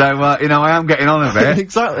 Exactly. So, I am getting on a bit.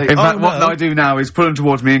 Exactly. In fact, what I do now is pull them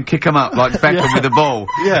towards me and kick them up like Beckham with the ball.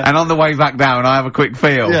 Yeah. And on the way back down, I have a quick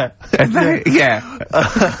feel. Yeah.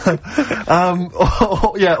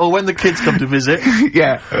 Or when the kids come to visit.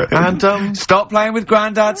 Yeah. And, stop playing with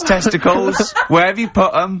Grandad's testicles. Where have you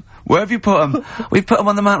put them? Where have you put them? We've put them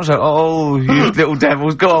on the mantel. Oh, you little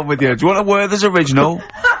devils, go on with you. Do you want a Werther's original?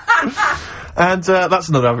 And, that's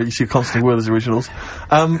another advert you see constantly, Werther's originals.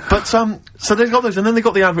 So they've got those, and then they've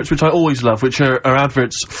got the adverts, which I always love, which are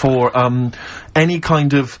adverts for, any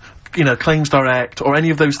kind of, Claims Direct, or any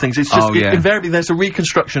of those things. It's just, invariably there's a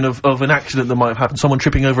reconstruction of an accident that might have happened. Someone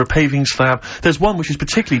tripping over a paving slab. There's one which is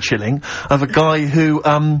particularly chilling, of a guy who,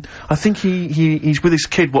 I think he's with his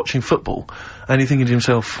kid watching football, and he's thinking to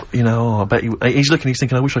himself, I bet he's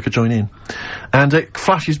thinking, I wish I could join in. And it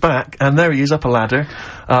flashes back, and there he is up a ladder,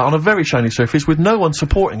 on a very shiny surface, with no one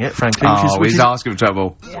supporting it, frankly. He's asking for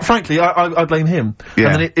trouble. Frankly, I blame him.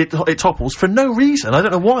 Yeah. And then it topples for no reason. I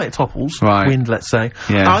don't know why it topples. Right. Wind, let's say.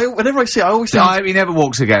 Yeah. Whenever I see it, I always think... he never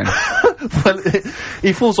walks again. Well,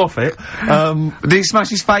 he falls off it. Did he smash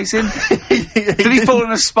his face in? Did he fall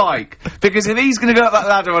on a spike? Because if he's gonna go up that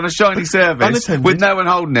ladder on a shiny surface, with no one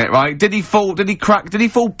holding it, right, did he fall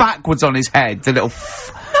backwards on his head, the little...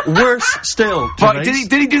 Worse still, right, did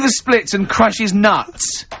he do the splits and crush his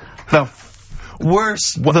nuts?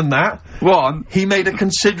 Worse than that. One. He made a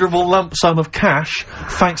considerable lump sum of cash,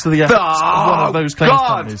 thanks to the efforts of one of those claims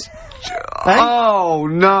companies. Oh,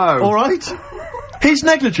 no. Alright? His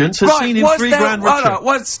negligence has seen him £3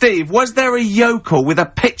 richer. Steve, was there a yokel with a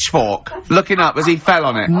pitchfork looking up as he fell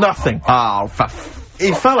on it? Nothing. Oh,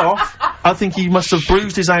 he fell off. I think he must have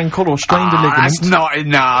bruised his ankle or strained a ligament. That's not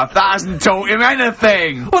enough. That hasn't taught him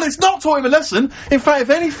anything. Well, it's not taught him a lesson. In fact, if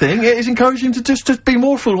anything, it has encouraged him to be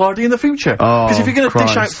more foolhardy in the future. Oh, because if you're going to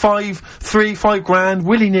dish out £5 grand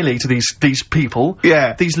willy-nilly to these people,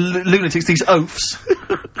 these lunatics, these oafs,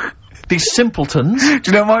 these simpletons. Do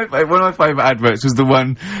you know one of my favourite adverts was the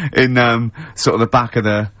one in sort of the back of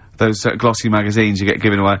those glossy magazines you get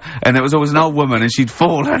given away, and there was always an old woman, and she'd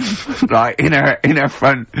fallen right in her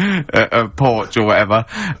front porch or whatever,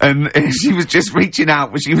 and she was just reaching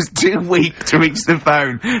out, but she was too weak to reach the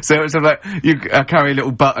phone. So it was sort of like you carry a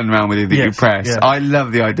little button around with you that you press. Yeah. I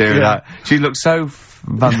love the idea of that. She looked so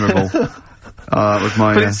vulnerable. That was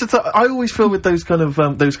my. But it's just, I always feel with those kind of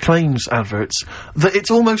those claims adverts that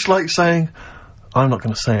it's almost like saying, I'm not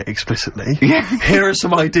going to say it explicitly. Yeah. Here are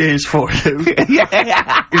some ideas for you.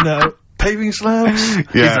 Yeah. Paving slabs.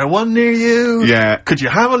 Yeah. Is there one near you? Yeah. Could you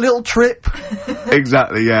have a little trip?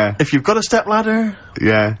 Exactly, yeah. If you've got a stepladder.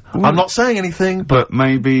 Yeah. I'm not saying anything, but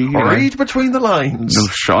maybe, read between the lines. The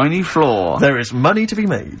shiny floor. There is money to be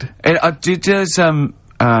made. There's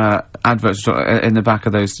adverts in the back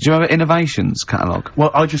of those. Do you remember Innovations catalogue?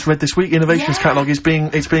 Well, I just read this week, Innovations catalogue is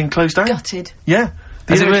being closed down. Gutted. Yeah.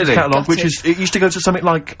 The Innovations catalogue, which it used to go to something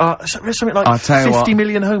like 50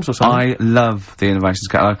 million homes or something. I love the Innovations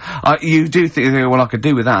catalogue. You do think, well, I could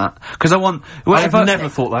do with that, because I want... I've never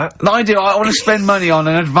thought that. I do. I want to spend money on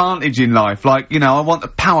an advantage in life, like, I want the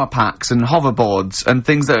power packs and hoverboards and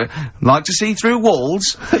things that like to see through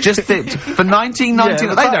walls, just for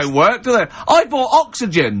 19.90. They don't work, do they? I bought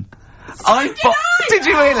oxygen. Did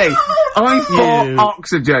you really? I bought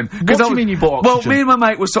oxygen. What do you mean you bought oxygen? Well, me and my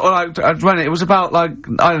mate was sort of like, it was about like,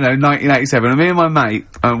 I don't know, 1987, and me and my mate,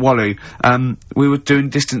 Wally, we were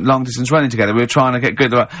doing long distance running together. We were trying to get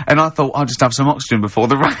good, and I thought I'll just have some oxygen before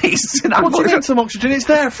the race. What do you mean some oxygen? It's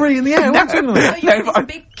there, free in the air. What are you talking about?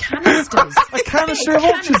 Big canisters. A canister of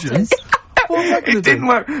oxygen? It didn't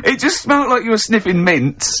work. It just smelled like you were sniffing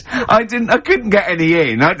mints. I couldn't get any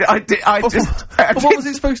in. What was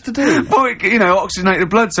it supposed to do? Well, you know, oxygenate the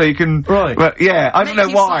blood so you can... Right. But, yeah, I don't know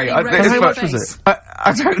why. How much was it?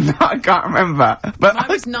 I don't know, I can't remember. But mine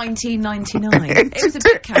was $19.99. It was a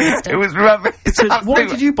big canister. It was rubbish. Why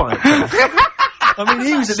did you buy it? I mean,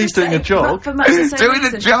 he was at least doing a job. Doing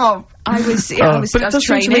a job. I was but it does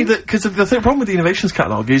seem to me that, because the problem with the Innovations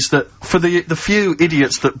catalogue is that for the few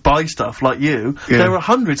idiots that buy stuff like you, there are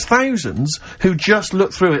hundreds, thousands who just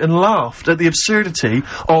looked through it and laughed at the absurdity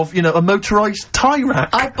of, you know, a motorised tie rack.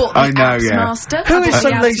 I bought the Abs Master. Who is so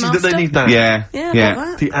lazy that they need that?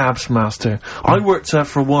 Yeah. The Abs Master. I worked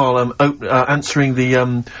for a while answering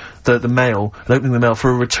the mail, and opening the mail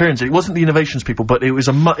for returns. It wasn't the Innovations people, but it was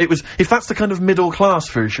if that's the kind of middle class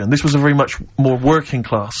version, this was a very much more working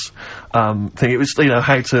class thing. It was, you know,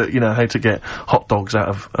 how to get hot dogs out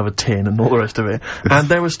of a tin and all the rest of it. And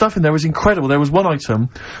there was stuff in there was incredible. There was one item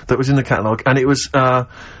that was in the catalogue, and it was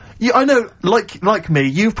yeah, I know, like me,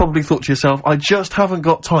 you've probably thought to yourself, I just haven't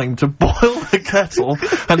got time to boil the kettle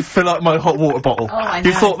and fill up my hot water bottle. Oh, I know.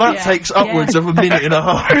 You thought that takes upwards of a minute and a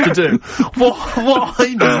half to do. What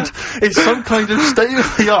I need is some kind of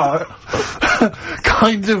state-of-the-art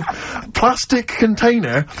kind of plastic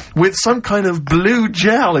container with some kind of blue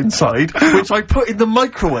gel inside, which I put in the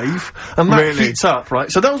microwave, and that heats up,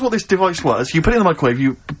 right? So that was what this device was. You put it in the microwave,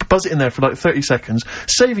 you buzz it in there for like 30 seconds,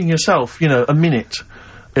 saving yourself, you know, a minute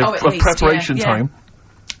of preparation time.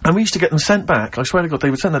 And we used to get them sent back. I swear to God, they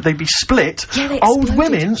would send that. They'd be split. Yeah, they Old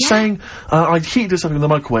exploded. women saying, I'd heated something in the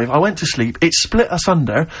microwave, I went to sleep, it split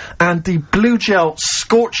asunder, and the blue gel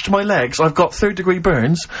scorched my legs. I've got 3rd-degree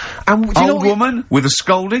burns. And do you know Old woman with a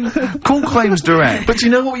scolding? Call claims direct. But do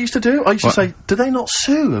you know what we used to do? I used to say, do they not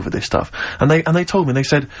sue over this stuff? And they told me, they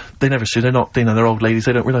said, they never sue, they're not, you know, they're old ladies,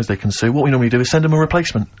 they don't realise they can sue. What we normally do is send them a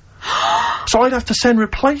replacement. So I'd have to send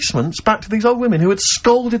replacements back to these old women who had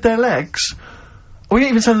scalded their legs. We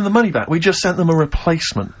didn't even send them the money back, we just sent them a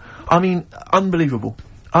replacement. I mean, unbelievable.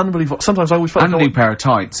 Unbelievable. Sometimes I always felt and a new pair of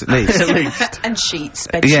tights, at least. At least. And sheets,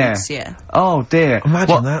 bed sheets, yeah. Oh, dear.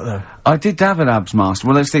 Imagine that, though. I did have an Abs Master,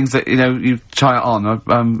 one of those things that, you know, you try it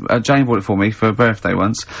on. Jane bought it for me for a birthday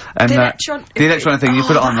once. And the electron thing, you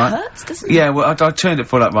put it on, right? Hurts, doesn't it? Yeah, well, I turned it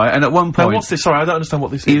full up, right? And at one point... Now, what's this? Sorry, I don't understand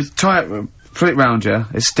what this is. You try it... Put it round you,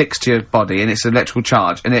 it sticks to your body, and it's electrical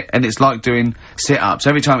charge, and it's like doing sit-ups.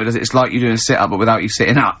 Every time it does it, it's like you doing a sit-up, but without you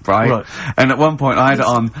sitting up, right? And at one point, I had it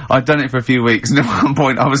on, I'd done it for a few weeks, and at one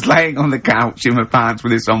point, I was laying on the couch in my pants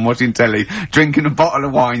with this on, watching telly, drinking a bottle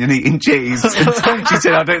of wine and eating cheese. And she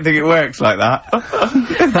said, I don't think it works like that.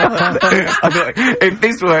 I thought, if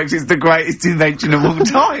this works, it's the greatest invention of all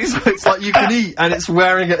time. So it's like you can eat, and it's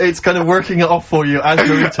wearing it, it's kind of working it off for you as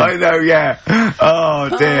you're eating. I know, yeah. Oh,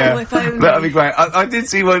 dear. If only. That'd be great. I did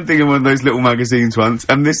see one thing in one of those little magazines once,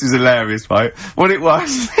 and this is hilarious, right? What it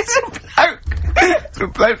was, it's a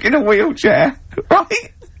bloke in a wheelchair,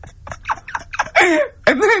 right?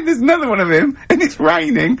 And then there's another one of him, and it's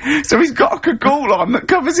raining, so he's got a cagoule on that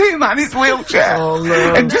covers him and his wheelchair. Oh,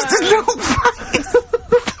 no. And just his little face.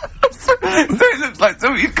 So it looks like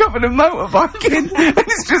somebody's covered a motorbike in, and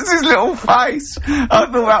it's just his little face. I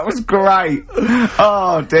thought that was great.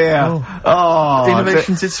 Oh, dear. Oh.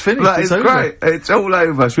 Innovations, it's finished. That is great. It's all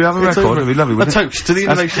over. Should we have a record? It'd be lovely. A toast to the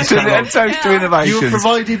Innovations. A toast to Innovations. You have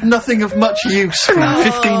provided nothing of much use for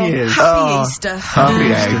 15 years. Happy Easter.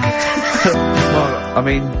 Happy egg. Well, I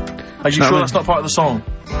mean... Are you sure that's not part of the song?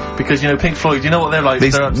 Because, you know, Pink Floyd, you know what they're like?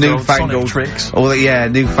 These they're newfangled tricks. All the,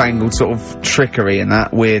 newfangled sort of trickery and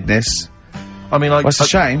that weirdness. I mean, like... Well, it's a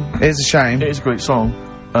shame. It is a shame. It is a great song.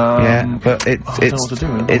 Yeah, but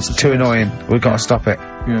it's too annoying. We've got to stop it.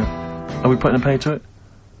 Yeah. Are we putting a pay to it?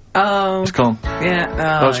 Oh. It's gone.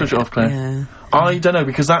 Yeah. Oh, switch it off, Claire. Yeah. I don't know,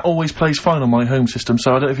 because that always plays fine on my home system,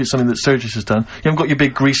 so I don't know if it's something that Sturgis has done. You haven't got your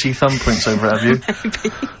big greasy thumbprints over it, have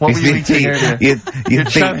you? What were you eating earlier?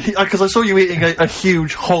 Because I saw you eating a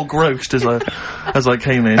huge hog roast as I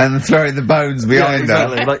came in. And throwing the bones behind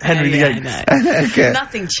exactly, like Henry VIII. Okay.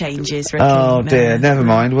 Nothing changes, Ricky. Oh dear, never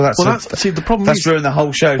mind. Well, see, the problem that's ruined the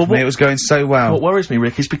whole show for me. It was going so well. What worries me,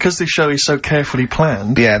 Rick, is because this show is so carefully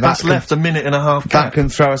planned, that's left a minute and a half gap. That can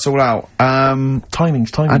throw us all out.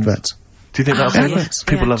 Timings. Adverts. Do you think that's yes.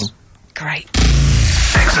 People love them. Great.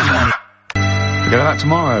 Excellent. Go back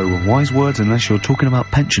tomorrow. Wise words unless you're talking about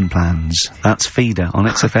pension plans. That's Feeder on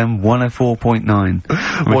XFM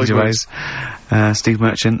 104.9. Ricky Gervais, Steve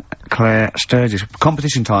Merchant, Claire Sturgis.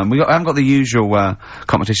 Competition time. I haven't got the usual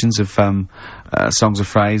competitions of songs of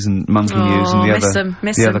phrase and Mums Can Use and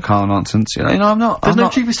the other Carl nonsense. You know, I'm not. There's no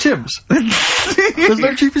cheapest chimps. There's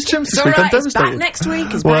no cheapest chimps this week. I'm It's back devastated. next week.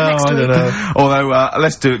 It's Well, back next I week. don't know. Although,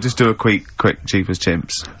 let's just do a quick cheapest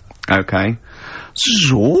chimps. Okay.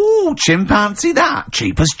 So, chimpanzee that.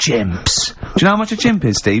 Cheapest chimps. Do you know how much a chimp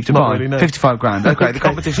is, Steve, to Not buy? really, no. 55 grand. Okay, the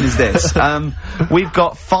competition is this. We've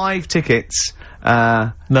got 5 tickets.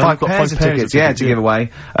 No, we've five got pairs of tickets, to give away,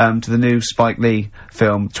 to the new Spike Lee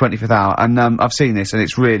film, 25th Hour. And, I've seen this and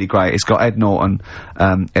it's really great. It's got Ed Norton,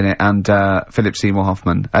 in it and, Philip Seymour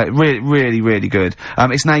Hoffman. Really, really good.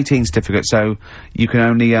 It's an 18 certificate, so you can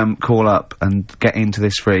only, call up and get into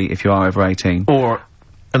this free if you are over 18. Or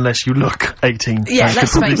unless you look 18. Yeah, You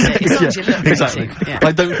let's could probably face it, get- as long as you look exactly. 18, yeah.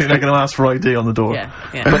 I don't think they're going to ask for ID on the door. Yeah.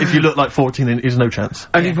 But if you look like 14, then there's no chance.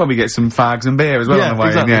 And you probably get some fags and beer as well on the way.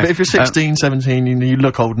 exactly. Yeah. But if you're 16, 17, you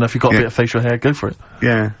look old enough, you've got a bit of facial hair, go for it.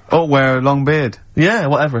 Yeah. Or wear a long beard. Yeah,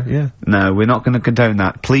 whatever, yeah. No, we're not going to condone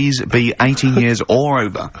that. Please be 18 years or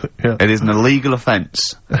over. Yeah. It is an illegal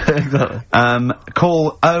offence. Exactly.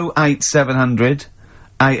 Call 08700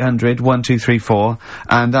 800 1234,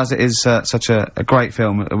 and as it is such a great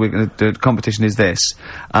film, we're going to do. The competition is this.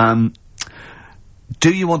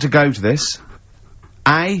 Do you want to go to this?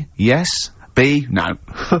 A, yes. B, no.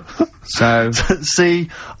 So C,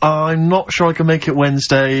 I'm not sure I can make it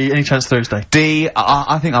Wednesday. Any chance Thursday? D,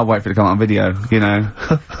 I think I'll wait for it to come out on video, you know.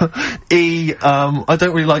 E, I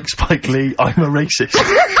don't really like Spike Lee. I'm a racist.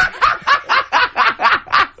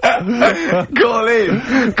 Call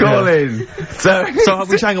in. So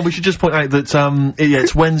Hang on, we should just point out that,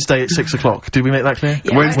 it's Wednesday at 6 o'clock. Did we make that clear?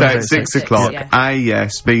 Yeah, Wednesday at 6 6, o'clock. yeah. A,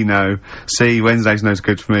 yes. B, no. C, Wednesday's no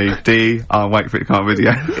good for me. D, I'll wait for it to come on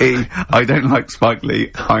video. E, I don't like Spike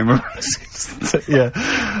Lee. I'm a racist.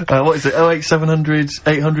 Yeah. What is it? 08700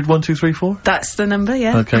 800 1234? That's the number,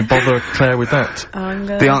 yeah. Okay, bother Claire with that. I'm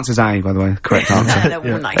The answer's A, by the way. Correct answer.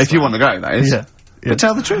 Nice If you one. want to go, that is. Yeah. But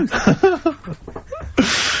tell the truth.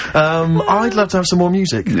 I'd love to have some more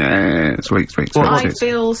music. Yeah, sweet. I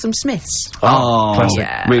feel some Smiths. Oh, classic.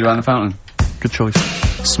 Yeah. Reel Around the Fountain. Good choice.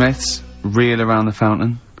 Smiths, Reel Around the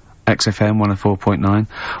Fountain. XFM 104.9.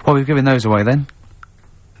 Well, we've given those away then.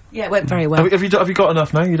 Yeah, it went very well. Have you got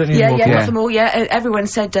enough now? You don't need Yeah, more. got them all, everyone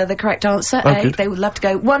said the correct answer. good. They would love to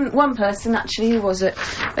go. One person, actually, who was it?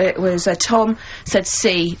 It was Tom, said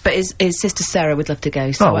C, but his sister Sarah would love to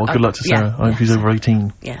go. So Oh, well, good luck to Sarah. I hope she's over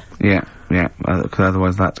 18. Yeah. Yeah. 'Cause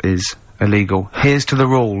otherwise that is illegal. Here's to the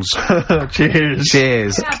rules. Cheers.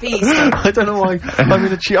 Cheers. Happy Easter. I don't know why.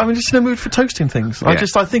 I'm just in a mood for toasting things. Yeah.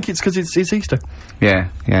 I think it's because it's Easter. Yeah.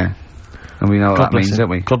 And we know what that means, him. don't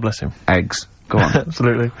we? God bless him. Eggs. Go on.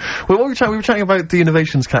 Absolutely. Well, we were chatting about the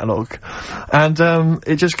innovations catalogue, and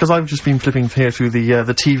it just because I've just been flipping here through the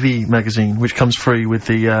TV magazine, which comes free with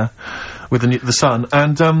the Sun,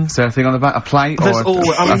 and Is there anything on the back? A plate there's or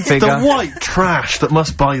all a figure? the white trash that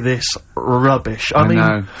must buy this rubbish. I mean,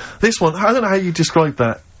 know. this one. I don't know how you describe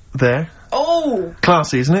that. There, Oh!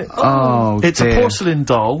 classy, isn't it? Oh, It's dear. a porcelain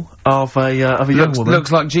doll of a young woman.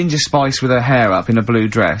 Looks like Ginger Spice with her hair up in a blue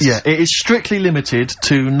dress. Yeah, it is strictly limited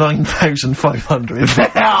to 9,500.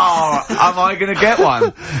 Oh, am I going to get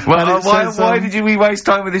one? Well, And it says, why did we waste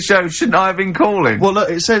time with this show? Shouldn't I have been calling? Well, look,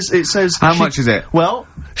 it says. How much is it? Well,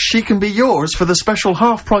 she can be yours for the special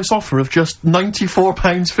half-price offer of just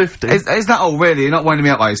 £94.50. Is that all, really? You're not winding me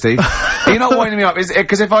up, are you, Steve? You're not winding me up,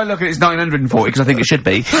 because if I look at it, it's 940, because I think it should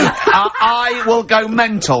be. I will go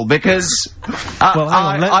mental, because Well,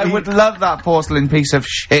 hang on, I would love that porcelain piece of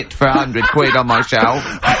shit for 100 quid on my shelf.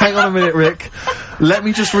 Hang on a minute, Rick. Let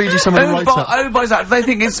me just read you some of the write-up. Who buys that? They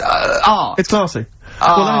think it's art. It's classy.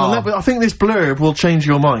 Well, hang on, I think this blurb will change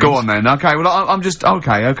your mind. Go on then. Okay, well, I'm just...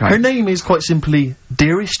 Okay. Her name is quite simply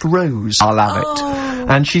Dearest Rose. I'll have it. Oh.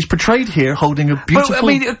 And she's portrayed here holding a beautiful... Well, I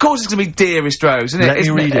mean, of course it's going to be Dearest Rose, isn't it? Let me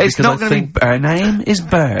read it, It's because not I going to be... Her name is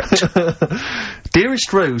Bert.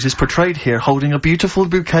 Dearest Rose is portrayed here holding a beautiful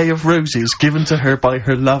bouquet of roses given to her by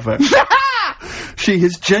her lover. She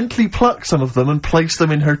has gently plucked some of them and placed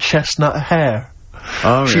them in her chestnut hair.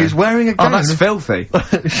 Oh, She is wearing a gown... Oh, that's filthy.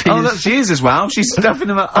 she Oh, is look, she is as well. She's stuffing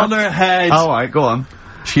them up. on her head. All right, go on.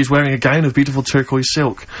 She's wearing a gown of beautiful turquoise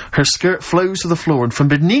silk. Her skirt flows to the floor, and from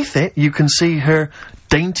beneath it, you can see her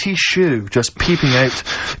dainty shoe just peeping out,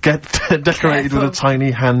 decorated with a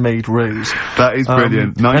tiny handmade rose. That is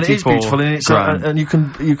brilliant. 94 and it is beautiful, and it's and you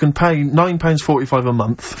can pay £9.45 a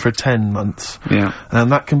month for 10 months. Yeah.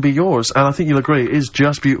 And that can be yours. And I think you'll agree, it is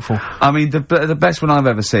just beautiful. I mean, the best one I've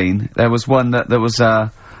ever seen, there was one that was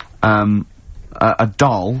a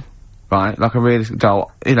doll, right, like a realistic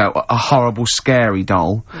doll, you know, a horrible, scary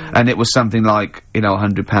doll, and it was something like, you know,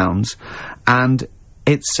 £100, and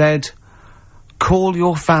it said, call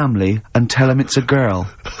your family and tell them it's a girl.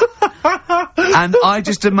 And I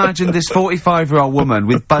just imagined this 45-year-old woman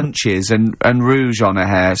with bunches and rouge on her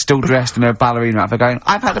hair, still dressed in her ballerina outfit, going,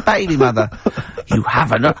 I've had a baby, mother. You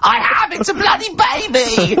haven't? I have! It's a bloody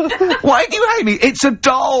baby! Why do you hate me? It's a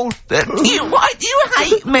doll! Why do you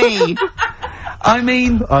hate me? I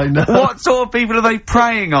mean, I know. What sort of people are they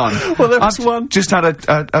preying on? Well, there was one. Just had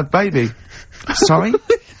a baby. Sorry?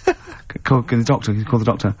 Call the doctor. Call the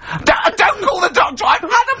doctor. Don't call the doctor! I've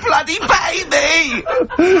had a bloody baby!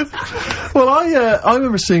 Well, I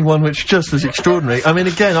remember seeing one which just was extraordinary. I mean,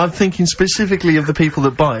 again, I'm thinking specifically of the people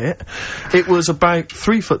that buy it. It was about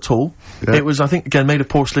 3 foot tall. Yeah. It was, I think, again, made of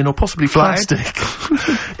porcelain or possibly plastic.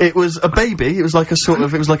 It was a baby. It was like a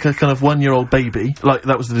it was like a kind of 1-year-old baby. Like,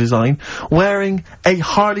 that was the design. Wearing a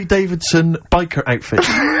Harley Davidson biker outfit.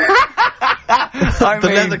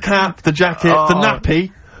 The leather cap, the jacket, the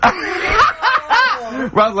nappy.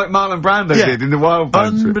 Rather like Marlon Brando did in The Wild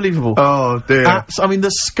Bunch. Unbelievable. Oh, dear. I mean, the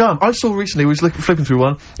scum. I saw recently, I was flipping through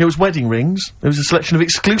one, it was wedding rings. It was a selection of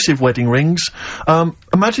exclusive wedding rings.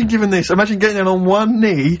 Imagine giving imagine getting down on one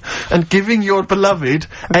knee and giving your beloved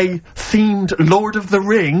a themed Lord of the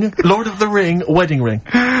Ring wedding ring.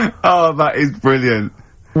 Oh, that is brilliant.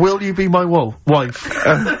 Will you be my wife?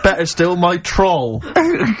 Better still, my troll.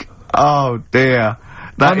 Oh, dear.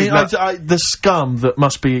 I mean, the scum that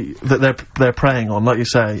must be, that they're preying on, like you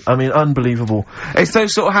say. I mean, unbelievable. It's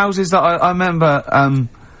those sort of houses that I remember,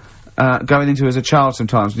 going into as a child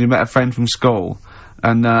sometimes, when you met a friend from school,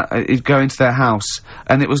 and, you'd go into their house,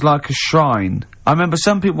 and it was like a shrine. I remember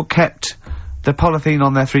some people kept the polythene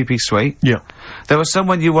on their 3-piece suite. Yeah. There was some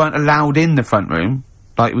when you weren't allowed in the front room.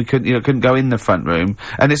 Like, couldn't go in the front room.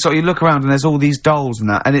 And it's sort of, you look around and there's all these dolls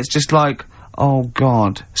and that, and it's just like, oh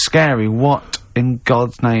God, scary, what in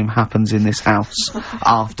God's name happens in this house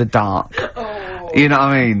after dark? You know what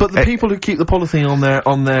I mean? But the people who keep the polythene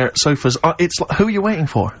on their sofas, it's like, who are you waiting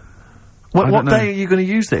for? What day are you going to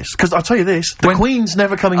use this? Because I'll tell you this, the Queen's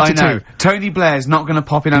never coming to tea. Tony Blair's not going to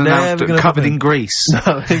pop in unannounced, covered in grease.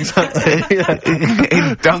 No, exactly.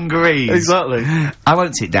 In dungarees. Exactly. I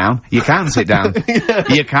won't sit down. You can sit down. Yeah.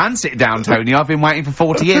 You can sit down, Tony. I've been waiting for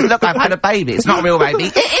 40 years. Look, I've had a baby. It's not a real baby.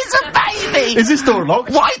 It is a baby! Is this door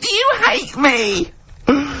locked? Why do you hate me?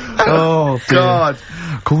 Oh, God.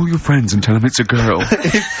 Call your friends and tell them it's a girl.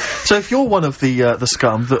 So if you're one of the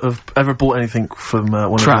scum that have ever bought anything from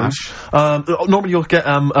one Trash. of those, normally you'll get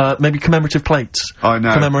maybe commemorative plates. I know.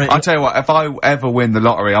 I'll tell you what, if I ever win the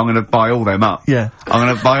lottery, I'm gonna buy all them up. Yeah. I'm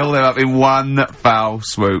gonna buy all them up in one foul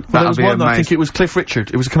swoop. Well, That'd be one, amazing. I think it was Cliff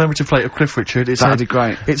Richard. It was a commemorative plate of Cliff Richard. That'd be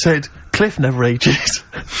great. It said, Cliff never ages.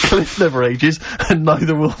 Cliff never ages, and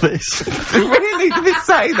neither will this. Really? Did it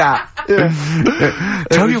say that? Yeah.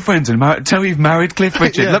 Tell your friends and tell you've married Cliff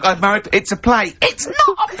Richard. Yeah. Look, I've married. It's a plate. It's not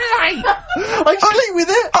a plate. I sleep with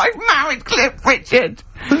it. I've married Cliff Richard.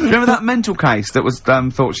 Remember that mental case that was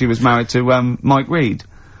thought she was married to Mike Reed?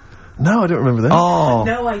 No, I don't remember that. Oh.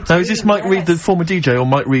 No, I do. Now, is this Mike Reed, the former DJ, or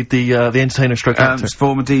Mike Reed, the entertainer stroke actor? It's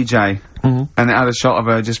former DJ. And it had a shot of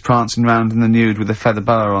her just prancing around in the nude with a feather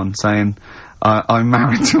boa on, saying, I'm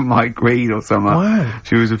married to Mike Reed or something. Wow.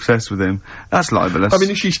 She was obsessed with him. That's libelous. I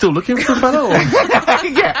mean, is she still looking for a fellow?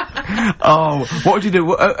 Yeah. Oh, what would you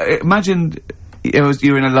do? Imagine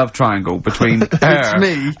you're in a love triangle between her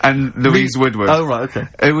me and Louise Woodward. Oh, right,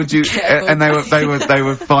 okay. Would you? And they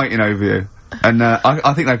were fighting over you. And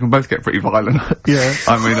I think they can both get pretty violent. Yeah.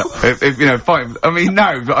 I mean, if you know, fight. I mean,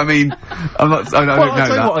 no, but I mean, I'm not. I don't know I'll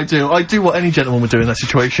tell you what I do. I do what any gentleman would do in that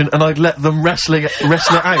situation, and I'd let them wrestle it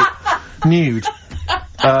out, nude,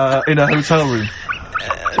 in a hotel room.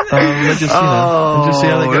 Just, just see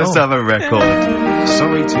how they go. Let's have a record.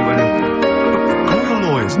 Sorry to call the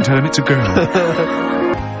lawyers and tell them it's a girl.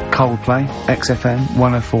 Coldplay, XFM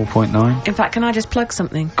 104.9. In fact, can I just plug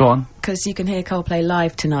something? Go on. Because you can hear Coldplay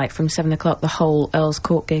live tonight from 7 o'clock, the whole Earl's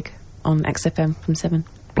Court gig on XFM from 7.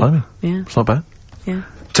 Blimey. Yeah. It's not bad. Yeah.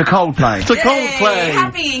 To Coldplay. To Coldplay!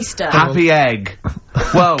 Happy Easter! Happy egg.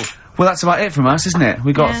 Well, Well, that's about it from us, isn't it?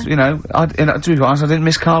 We got, you know, to be honest, I didn't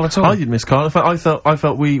miss Carl at all. I didn't miss Carl. In fact, I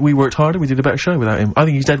felt we worked harder, we did a better show without him. I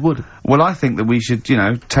think he's dead wood. Well, I think that we should, you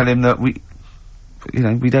know, tell him that we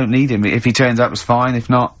don't need him. If he turns up, it's fine. If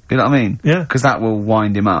not, you know what I mean? Yeah. Because that will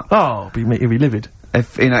wind him up. Oh, he'll be livid.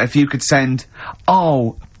 If you could send,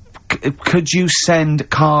 could you send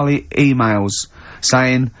Carly emails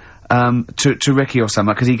saying, to Ricky or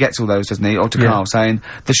something, because he gets all those, doesn't he? Or to Carl, saying,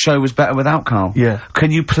 the show was better without Carl. Yeah.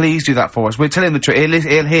 Can you please do that for us? We'll tell him the truth.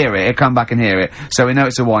 He'll hear it. He'll come back and hear it. So we know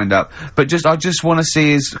it's a wind-up. But I just want to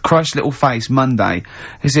see his crushed little face Monday.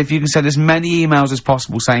 Is if you can send as many emails as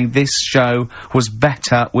possible saying this show was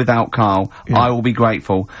better without Carl, I will be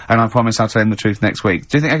grateful. And I promise I'll tell him the truth next week.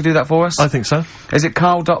 Do you think I can do that for us? I think so. Is it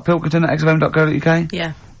carl.pilkington@xfm.co.uk?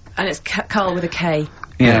 Yeah. And it's Carl with a K.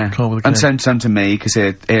 Yeah, Carl with a K. And send some to me, because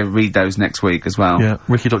he'll read those next week as well. Yeah,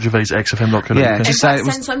 ricky.gervais@xfm.co.uk. Yeah, just say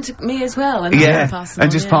send some to me as well, and pass them and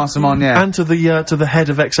on, just pass them on, And to the head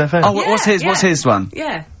of XFM. Oh, what's his one?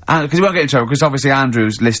 Yeah. Because he won't get in trouble, because obviously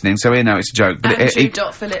Andrew's listening, so he'll know it's a joke. But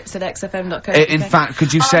Andrew.phillips@xfm.co.uk. in fact,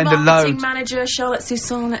 could you send a marketing load... manager, Charlotte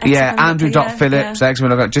Soussan at XFM. Yeah,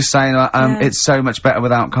 Andrew.phillips@xfm.co.uk, just saying, it's so much better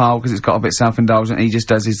without Carl, because it's got a bit self-indulgent, he just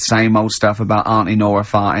does his same old stuff about Auntie Nora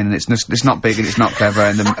farting, and it's not big and it's not clever,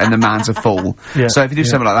 and the man's a fool. Yeah. So if you do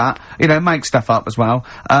something like that, you know, make stuff up as well.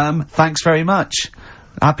 Thanks very much.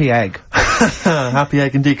 Happy egg. Happy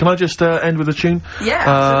egg indeed. Can I just end with a tune?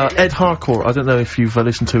 Yeah, Ed Harcourt. I don't know if you've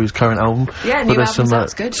listened to his current album. Yeah, but new there's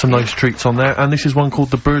sounds good. some nice treats on there. And this is one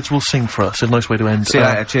called The Birds Will Sing For Us. A nice way to end. See you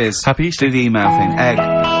later. Cheers. Happy Easter. Do the email thing.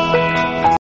 Egg.